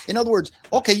people? In other words,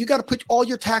 okay, you got to put all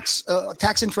your tax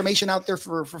information out there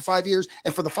for 5 years.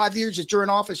 And for the 5 years that you're in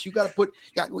office, you got to put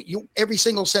every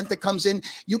single cent that comes in.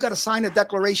 You got to sign a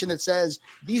declaration that says,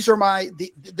 this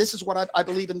is what I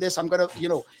believe in this. I'm going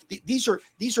to, these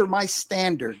are my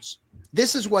standards.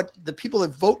 This is what the people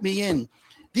that vote me in.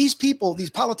 These people, these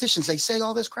politicians, they say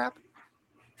all this crap.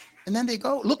 And then they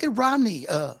go, look at Romney.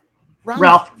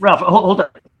 Ralph, hold on.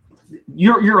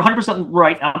 You're 100%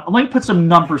 right. Let me put some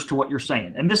numbers to what you're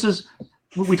saying. And this is,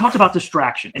 we talked about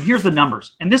distraction, and here's the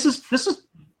numbers. And this is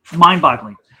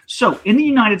mind-boggling. So in the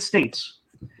United States,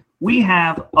 we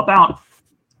have about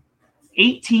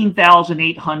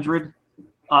 18,800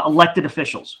 elected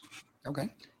officials. Okay.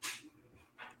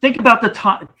 Think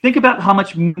about how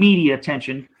much media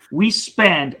attention we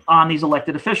spend on these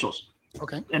elected officials.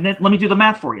 Okay. And then let me do the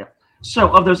math for you. So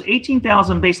of those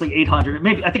 18,000, basically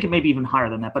 800, I think it may be even higher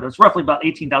than that, but it's roughly about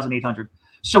 18,800.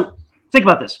 So think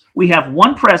about this. We have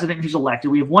one president who's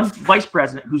elected. We have one vice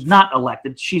president who's not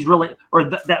elected. She's really, or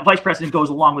that vice president goes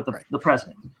along with the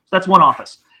president. So that's one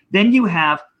office. Then you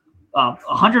have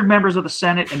 100 members of the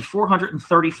Senate and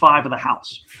 435 of the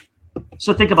House.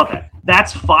 So think about that.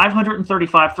 That's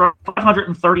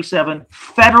 537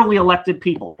 federally elected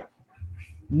people.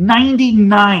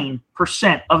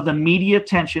 99% of the media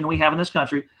attention we have in this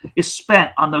country is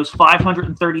spent on those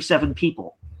 537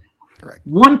 people. Correct.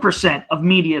 1% of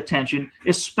media attention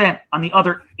is spent on the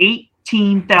other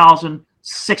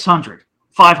 18,600,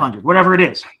 500, whatever it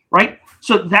is, right?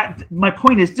 So that my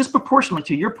point is disproportionately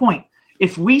to your point.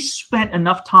 If we spent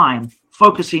enough time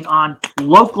focusing on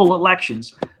local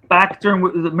elections, back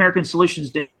during the American Solutions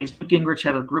days, Gingrich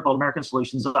had a group called American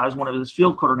Solutions. I was one of his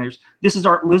field coordinators. This is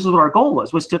what our goal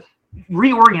was to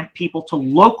reorient people to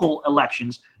local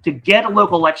elections, to get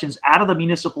local elections out of the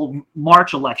municipal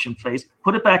March election phase,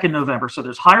 put it back in November so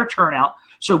there's higher turnout,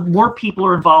 so more people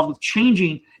are involved with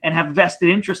changing and have vested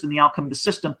interest in the outcome of the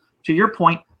system. To your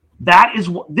point,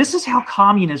 this is how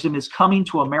communism is coming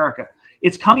to America.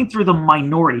 It's coming through the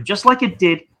minority, just like it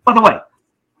did, by the way,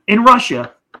 in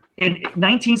Russia in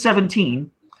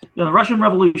 1917, the Russian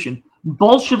Revolution,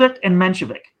 Bolshevik and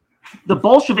Menshevik. The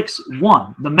Bolsheviks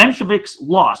won. The Mensheviks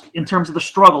lost in terms of the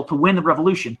struggle to win the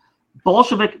revolution.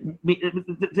 Bolshevik,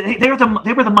 they were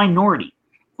the minority.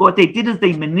 What they did is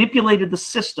they manipulated the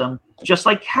system, just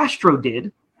like Castro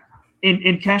did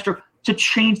in Castro, to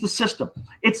change the system.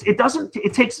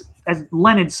 It takes, as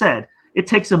Lenin said, it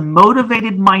takes a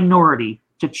motivated minority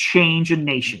to change a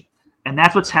nation. And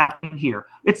that's what's happening here.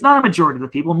 It's not a majority of the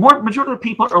people. Majority of the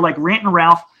people are like Ranton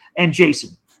Ralph and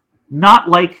Jason, not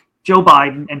like Joe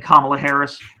Biden and Kamala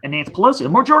Harris and Nancy Pelosi. The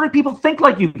majority of people think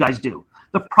like you guys do.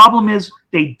 The problem is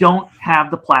they don't have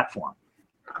the platform.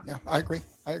 Yeah, I agree.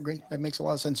 That makes a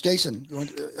lot of sense. Jason,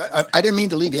 I didn't mean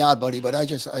to leave you out, buddy, but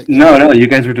No, you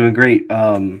guys were doing great.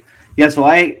 So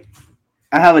I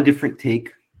have a different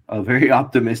take, a very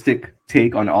optimistic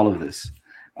take on all of this.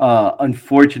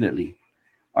 Unfortunately,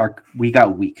 we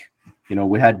got weak.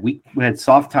 We had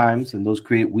soft times, and those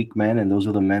create weak men, and those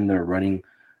are the men that are running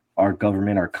our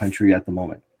government, our country at the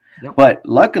moment. Yep. But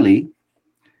luckily,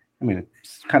 it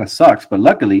kind of sucks, but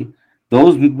luckily,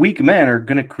 those weak men are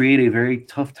going to create a very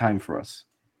tough time for us.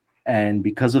 And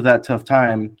because of that tough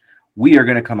time, we are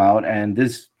going to come out, and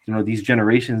these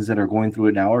generations that are going through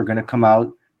it now are going to come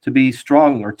out to be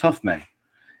strong or tough men.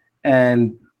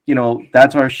 And,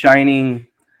 that's our shining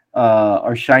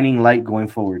light going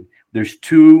forward. There's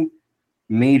two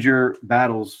major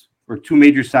battles, or two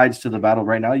major sides to the battle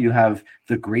right now. You have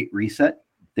the Great Reset.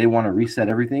 They want to reset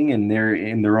everything in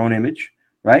their own image,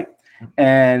 right?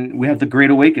 And we have the Great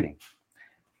Awakening.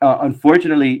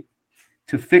 Unfortunately,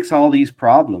 to fix all these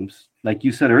problems, like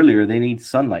you said earlier, they need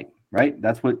sunlight, right?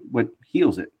 That's what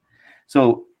heals it.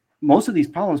 So most of these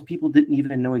problems people didn't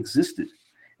even know existed.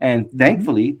 And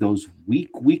thankfully, those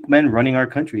weak men running our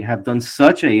country have done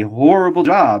such a horrible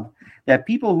job that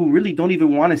people who really don't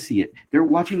even want to see it, they're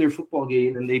watching their football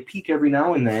game and they peek every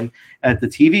now and then at the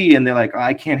TV and they're like,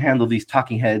 I can't handle these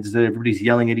talking heads. Everybody's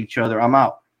yelling at each other. I'm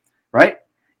out, right?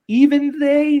 Even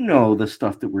they know the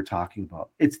stuff that we're talking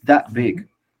about. It's that big,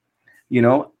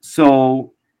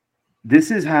 So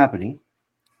this is happening.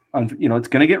 It's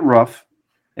going to get rough.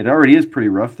 It already is pretty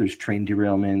rough. There's train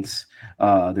derailments.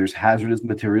 There's hazardous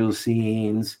materials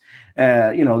scenes.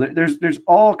 There's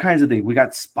all kinds of things. We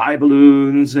got spy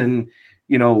balloons and,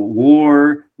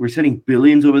 war. We're sending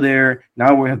billions over there.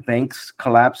 Now we have banks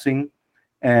collapsing.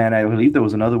 And I believe there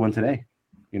was another one today.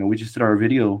 We just did our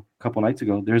video a couple nights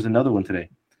ago. There's another one today.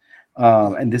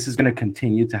 And this is going to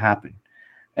continue to happen.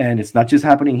 And it's not just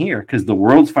happening here because the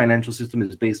world's financial system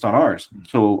is based on ours.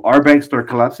 So our banks start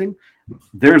collapsing.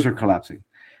 Theirs are collapsing.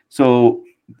 So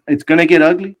it's going to get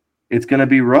ugly. It's going to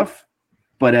be rough.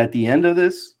 But at the end of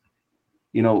this,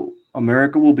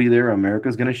 America will be there.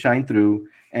 America's going to shine through,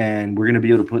 and we're going to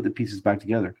be able to put the pieces back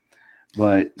together.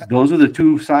 But those are the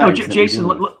two sides. No, Jason,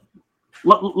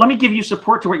 let me give you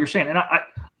support to what you're saying. And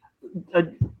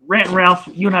Rant and Ralph,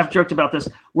 you and I have joked about this.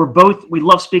 We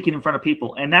love speaking in front of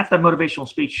people, and that's that motivational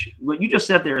speech. What you just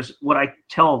said there is what I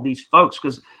tell these folks,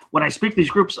 because when I speak to these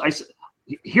groups,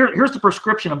 here's the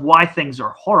prescription of why things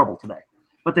are horrible today.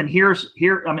 But then here's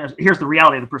the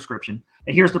reality of the prescription,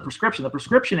 and here's the prescription. The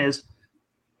prescription is,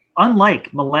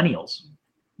 unlike millennials,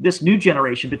 this new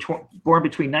generation born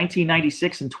between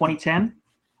 1996 and 2010,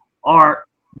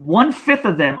 1/5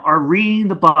 of them are reading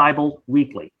the Bible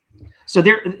weekly. So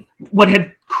what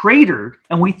had cratered,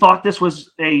 and we thought this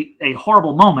was a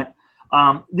horrible moment.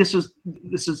 This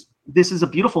is a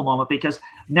beautiful moment because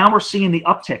now we're seeing the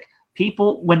uptick.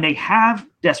 People, when they have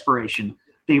desperation,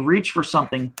 they reach for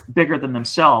something bigger than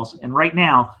themselves. And right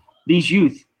now, these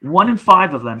youth, 1 in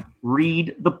 5 of them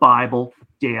read the Bible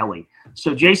daily.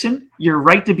 So, Jason, you're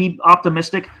right to be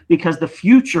optimistic because the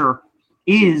future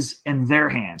is in their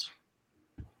hands.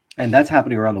 And that's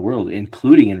happening around the world,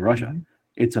 including in Russia.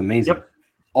 It's amazing. Yep.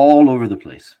 All over the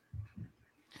place.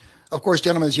 Of course,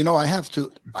 gentlemen, as you know, I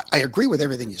agree with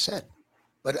everything you said,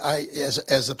 but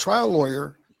as a trial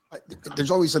lawyer,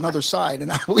 there's always another side, and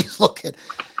I always look at,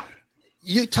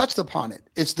 you touched upon it.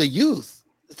 It's the youth.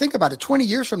 Think about it. 20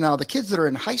 years from now, the kids that are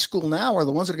in high school now are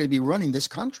the ones that are going to be running this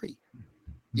country.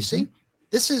 You see,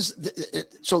 this is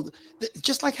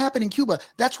just like happened in Cuba.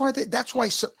 That's why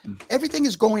everything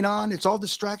is going on. It's all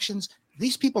distractions.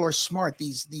 These people are smart.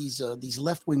 These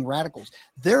left-wing radicals.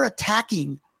 They're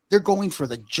attacking. They're going for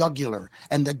the jugular,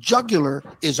 and the jugular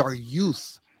is our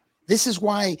youth. This is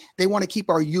why they want to keep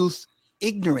our youth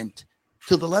ignorant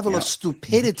to the level of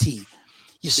stupidity.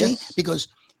 You see, because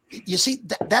you see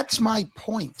that's my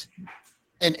point,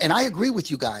 and I agree with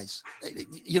you guys.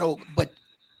 But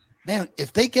man,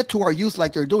 if they get to our youth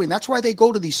like they're doing, that's why they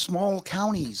go to these small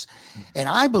counties, and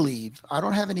I believe, I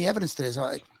don't have any evidence to this.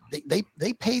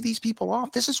 They pay these people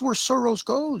off. This is where Soros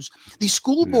goes. These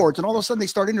school boards, and all of a sudden they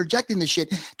start interjecting this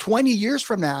shit. 20 years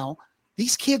from now,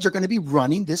 these kids are going to be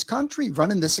running this country,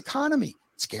 running this economy.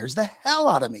 It scares the hell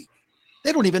out of me.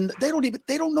 They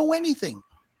don't know anything.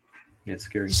 Yeah, it's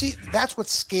scary. You see, that's what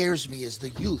scares me is the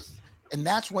youth. And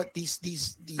that's what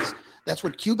that's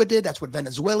what Cuba did. That's what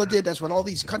Venezuela did. That's what all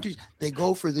these countries, they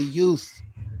go for the youth.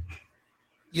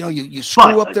 You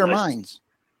screw up their minds.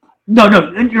 No,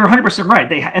 you're 100% right.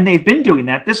 They've been doing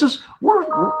that.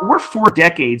 We're 4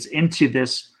 decades into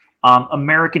this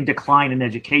American decline in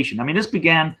education. I mean, this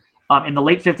began in the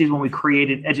late 50s when we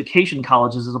created education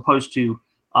colleges, as opposed to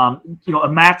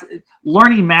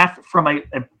learning math from a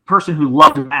person who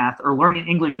loved math, or learning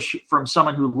English from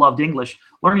someone who loved English,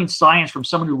 learning science from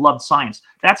someone who loved science.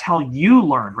 That's how you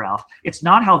learned, Ralph. It's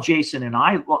not how Jason and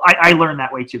I learned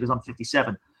that way too, because I'm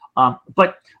 57.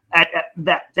 But at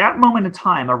that moment in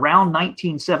time, around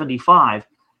 1975,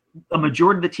 a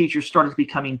majority of the teachers started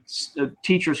becoming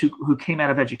teachers who came out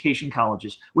of education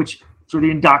colleges, which through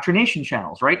the indoctrination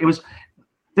channels, right? It was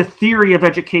the theory of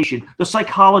education, the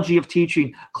psychology of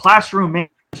teaching, classroom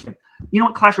management. You know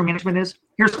what classroom management is?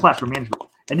 Here's classroom management.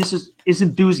 And this is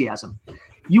enthusiasm.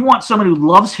 You want someone who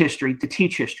loves history to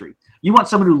teach history. You want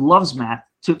someone who loves math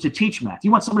to teach math.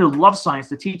 You want someone who loves science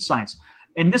to teach science.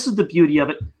 And this is the beauty of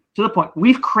it, to the point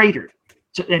we've cratered.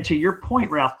 And to your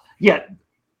point, Ralph,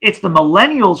 it's the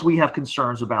millennials we have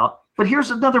concerns about. But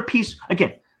here's another piece.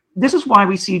 Again, this is why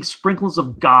we see sprinkles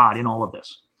of God in all of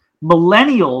this.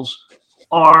 Millennials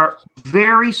are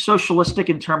very socialistic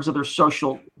in terms of their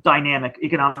social dynamic,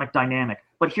 economic dynamic.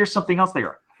 But here's something else they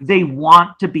are. They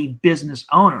want to be business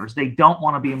owners. They don't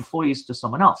want to be employees to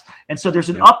someone else. And so there's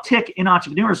an uptick in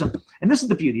entrepreneurism. And this is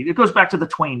the beauty. It goes back to the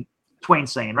Twain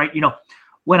saying, right?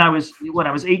 When I was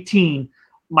 18,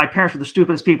 my parents were the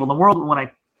stupidest people in the world. When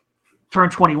I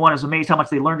turned 21, I was amazed how much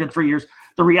they learned in 3 years.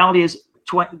 The reality is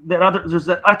there's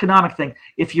that economic thing.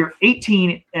 If you're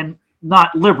 18 and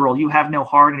not liberal, you have no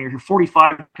heart, and if you're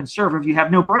 45 conservative, you have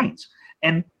no brains.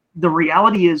 And the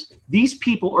reality is these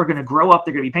people are going to grow up,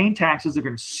 they're going to be paying taxes, they're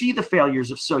going to see the failures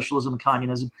of socialism and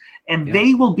communism, and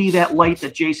they will be that light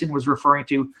that Jason was referring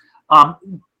to.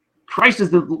 Christ is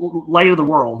the light of the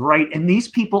world, right? And these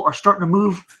people are starting to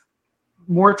move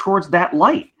more towards that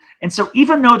light. And so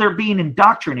even though they're being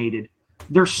indoctrinated,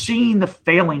 they're seeing the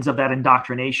failings of that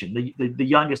indoctrination, the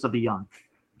youngest of the young.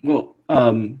 Well,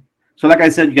 so like I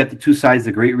said, you got the two sides,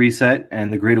 the Great Reset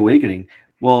and the Great Awakening.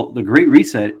 Well, the Great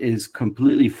Reset is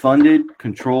completely funded,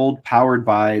 controlled, powered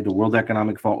by the World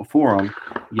Economic Forum,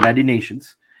 United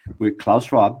Nations, with Klaus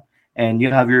Schwab, and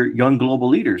you have your young global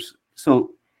leaders.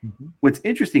 So what's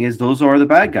interesting is those are the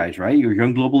bad guys, right? Your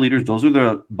young global leaders, those are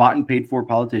the bought and paid for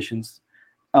politicians.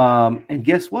 And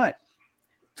guess what?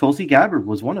 Tulsi Gabbard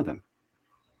was one of them.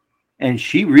 And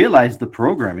she realized the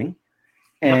programming,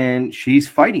 and she's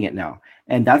fighting it now.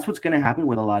 And that's what's going to happen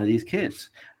with a lot of these kids.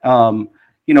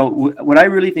 What I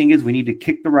really think is we need to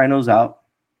kick the rhinos out,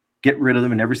 get rid of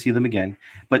them and never see them again.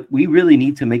 But we really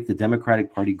need to make the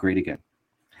Democratic Party great again.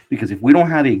 Because if we don't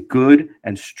have a good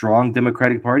and strong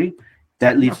Democratic Party,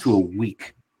 that leads to a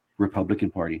weak Republican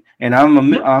Party. And I'm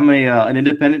an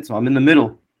independent, so I'm in the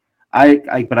middle.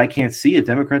 But I can't see a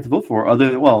Democrat to vote for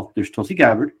there's Tulsi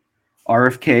Gabbard,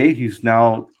 RFK, who's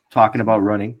now talking about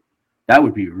running. That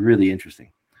would be really interesting.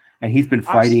 And he's been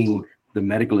fighting the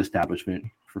medical establishment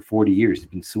for 40 years. He's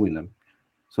been suing them.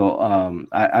 So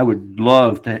I would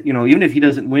love to, even if he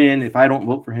doesn't win, if I don't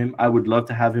vote for him, I would love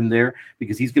to have him there,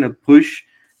 because he's going to push,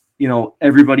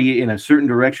 everybody in a certain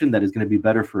direction that is going to be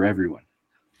better for everyone.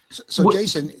 So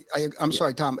Jason, I'm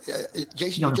sorry, Tom.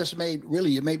 Jason,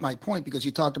 you made my point, because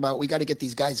you talked about we got to get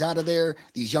these guys out of there,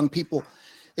 these young people.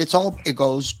 It all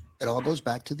goes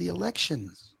back to the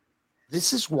elections.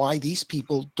 This is why these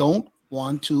people don't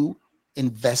want to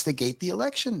investigate the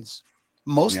elections.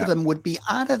 Most of them would be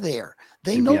out of there.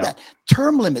 They know that.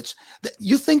 Term limits.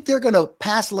 You think they're going to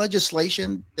pass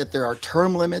legislation that there are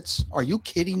term limits? Are you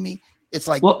kidding me? It's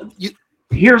like, well,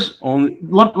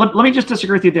 let me just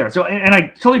disagree with you there. So, and I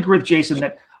totally agree with Jason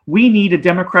that we need a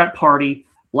Democrat Party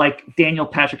like Daniel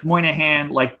Patrick Moynihan,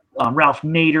 like Ralph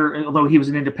Nader, although he was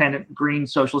an independent Green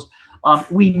socialist.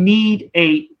 We need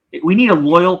a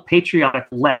loyal, patriotic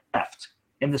left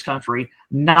in this country,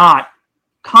 not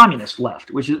communist left,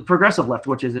 which is progressive left,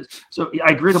 which is it. So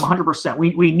I agree with them 100%.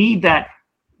 We need that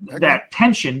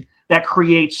tension that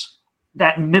creates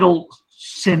that middle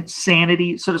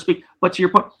sanity, so to speak. But to your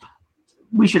point,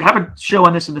 we should have a show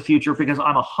on this in the future because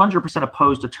I'm 100%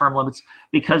 opposed to term limits,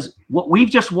 because what we've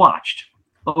just watched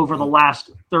over the last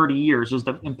 30 years is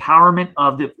the empowerment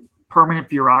of the permanent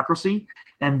bureaucracy.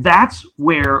 And that's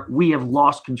where we have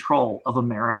lost control of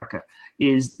America,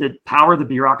 is the power of the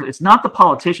bureaucracy. It's not the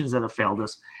politicians that have failed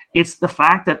us. It's the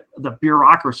fact that the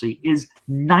bureaucracy is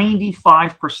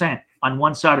 95% on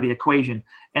one side of the equation.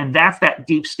 And that's that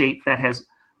deep state that has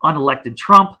unelected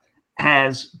Trump,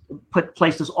 has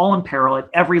placed us all in peril at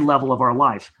every level of our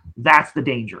life. That's the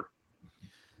danger.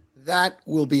 That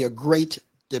will be a great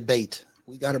debate.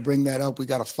 We got to bring that up. We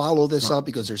got to follow this up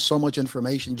because there's so much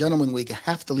information. Gentlemen, we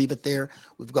have to leave it there.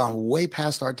 We've gone way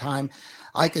past our time.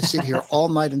 I could sit here all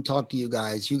night and talk to you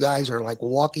guys. You guys are like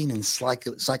walking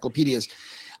encyclopedias.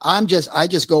 I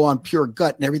just go on pure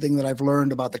gut and everything that I've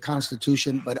learned about the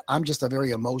Constitution, but I'm just a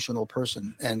very emotional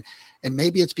person. And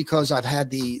maybe it's because I've had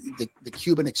the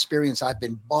Cuban experience. I've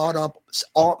been brought up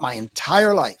all my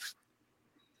entire life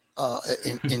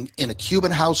in a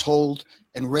Cuban household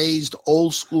and raised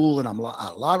old school, and I'm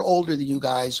a lot older than you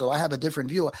guys, so I have a different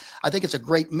view. I think it's a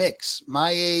great mix.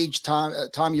 My age,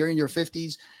 Tom, you're in your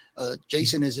 50s.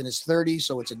 Jason is in his 30s,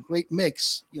 so it's a great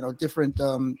mix. Different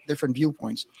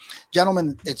viewpoints.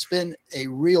 Gentlemen, it's been a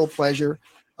real pleasure.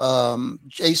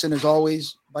 Jason, as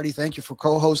always, buddy, thank you for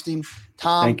co-hosting.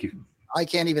 Tom, thank you. I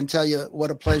can't even tell you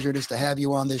what a pleasure it is to have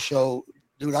you on this show,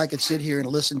 dude. I could sit here and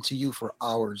listen to you for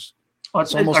hours.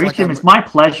 It's it's my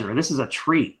pleasure. This is a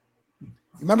treat.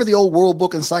 Remember the old World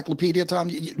Book Encyclopedia, Tom?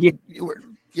 You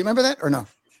remember that or no?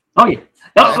 Oh yeah.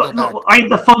 No, I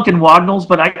had the Funk and Wagnalls,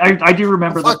 but I do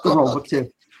remember the World Book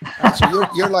too. So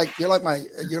you're like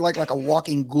a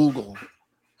walking Google.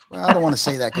 Well, I don't want to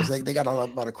say that because they got a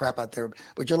lot of crap out there,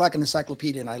 but you're like an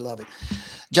encyclopedia, and I love it.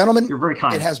 Gentlemen, you're very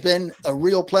kind. It has been a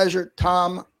real pleasure.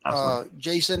 Tom,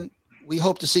 Jason, we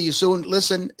hope to see you soon.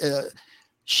 Listen,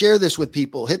 share this with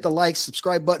people. Hit the like,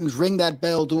 subscribe buttons, ring that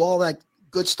bell, do all that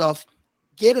good stuff.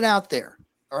 Get it out there.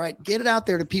 All right. Get it out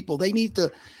there to people. They need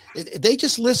to, they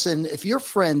just listen. If you're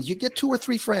friends, you get 2 or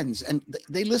 3 friends and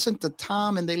they listen to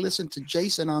Tom and they listen to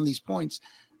Jason on these points,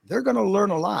 they're going to learn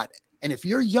a lot. And if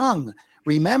you're young,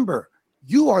 remember,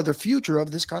 you are the future of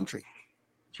this country.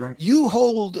 That's right. You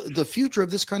hold the future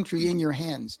of this country in your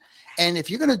hands. And if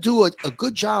you're going to do a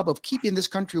good job of keeping this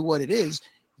country what it is,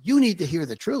 you need to hear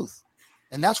the truth.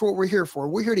 And that's what we're here for.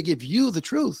 We're here to give you the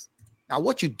truth. Now,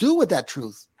 what you do with that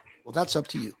truth, well, that's up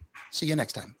to you. See you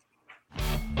next time.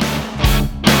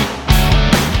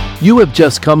 You have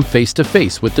just come face to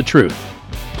face with the truth.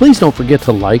 Please don't forget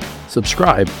to like,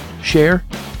 subscribe, share,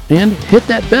 and hit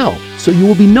that bell so you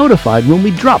will be notified when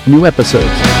we drop new episodes.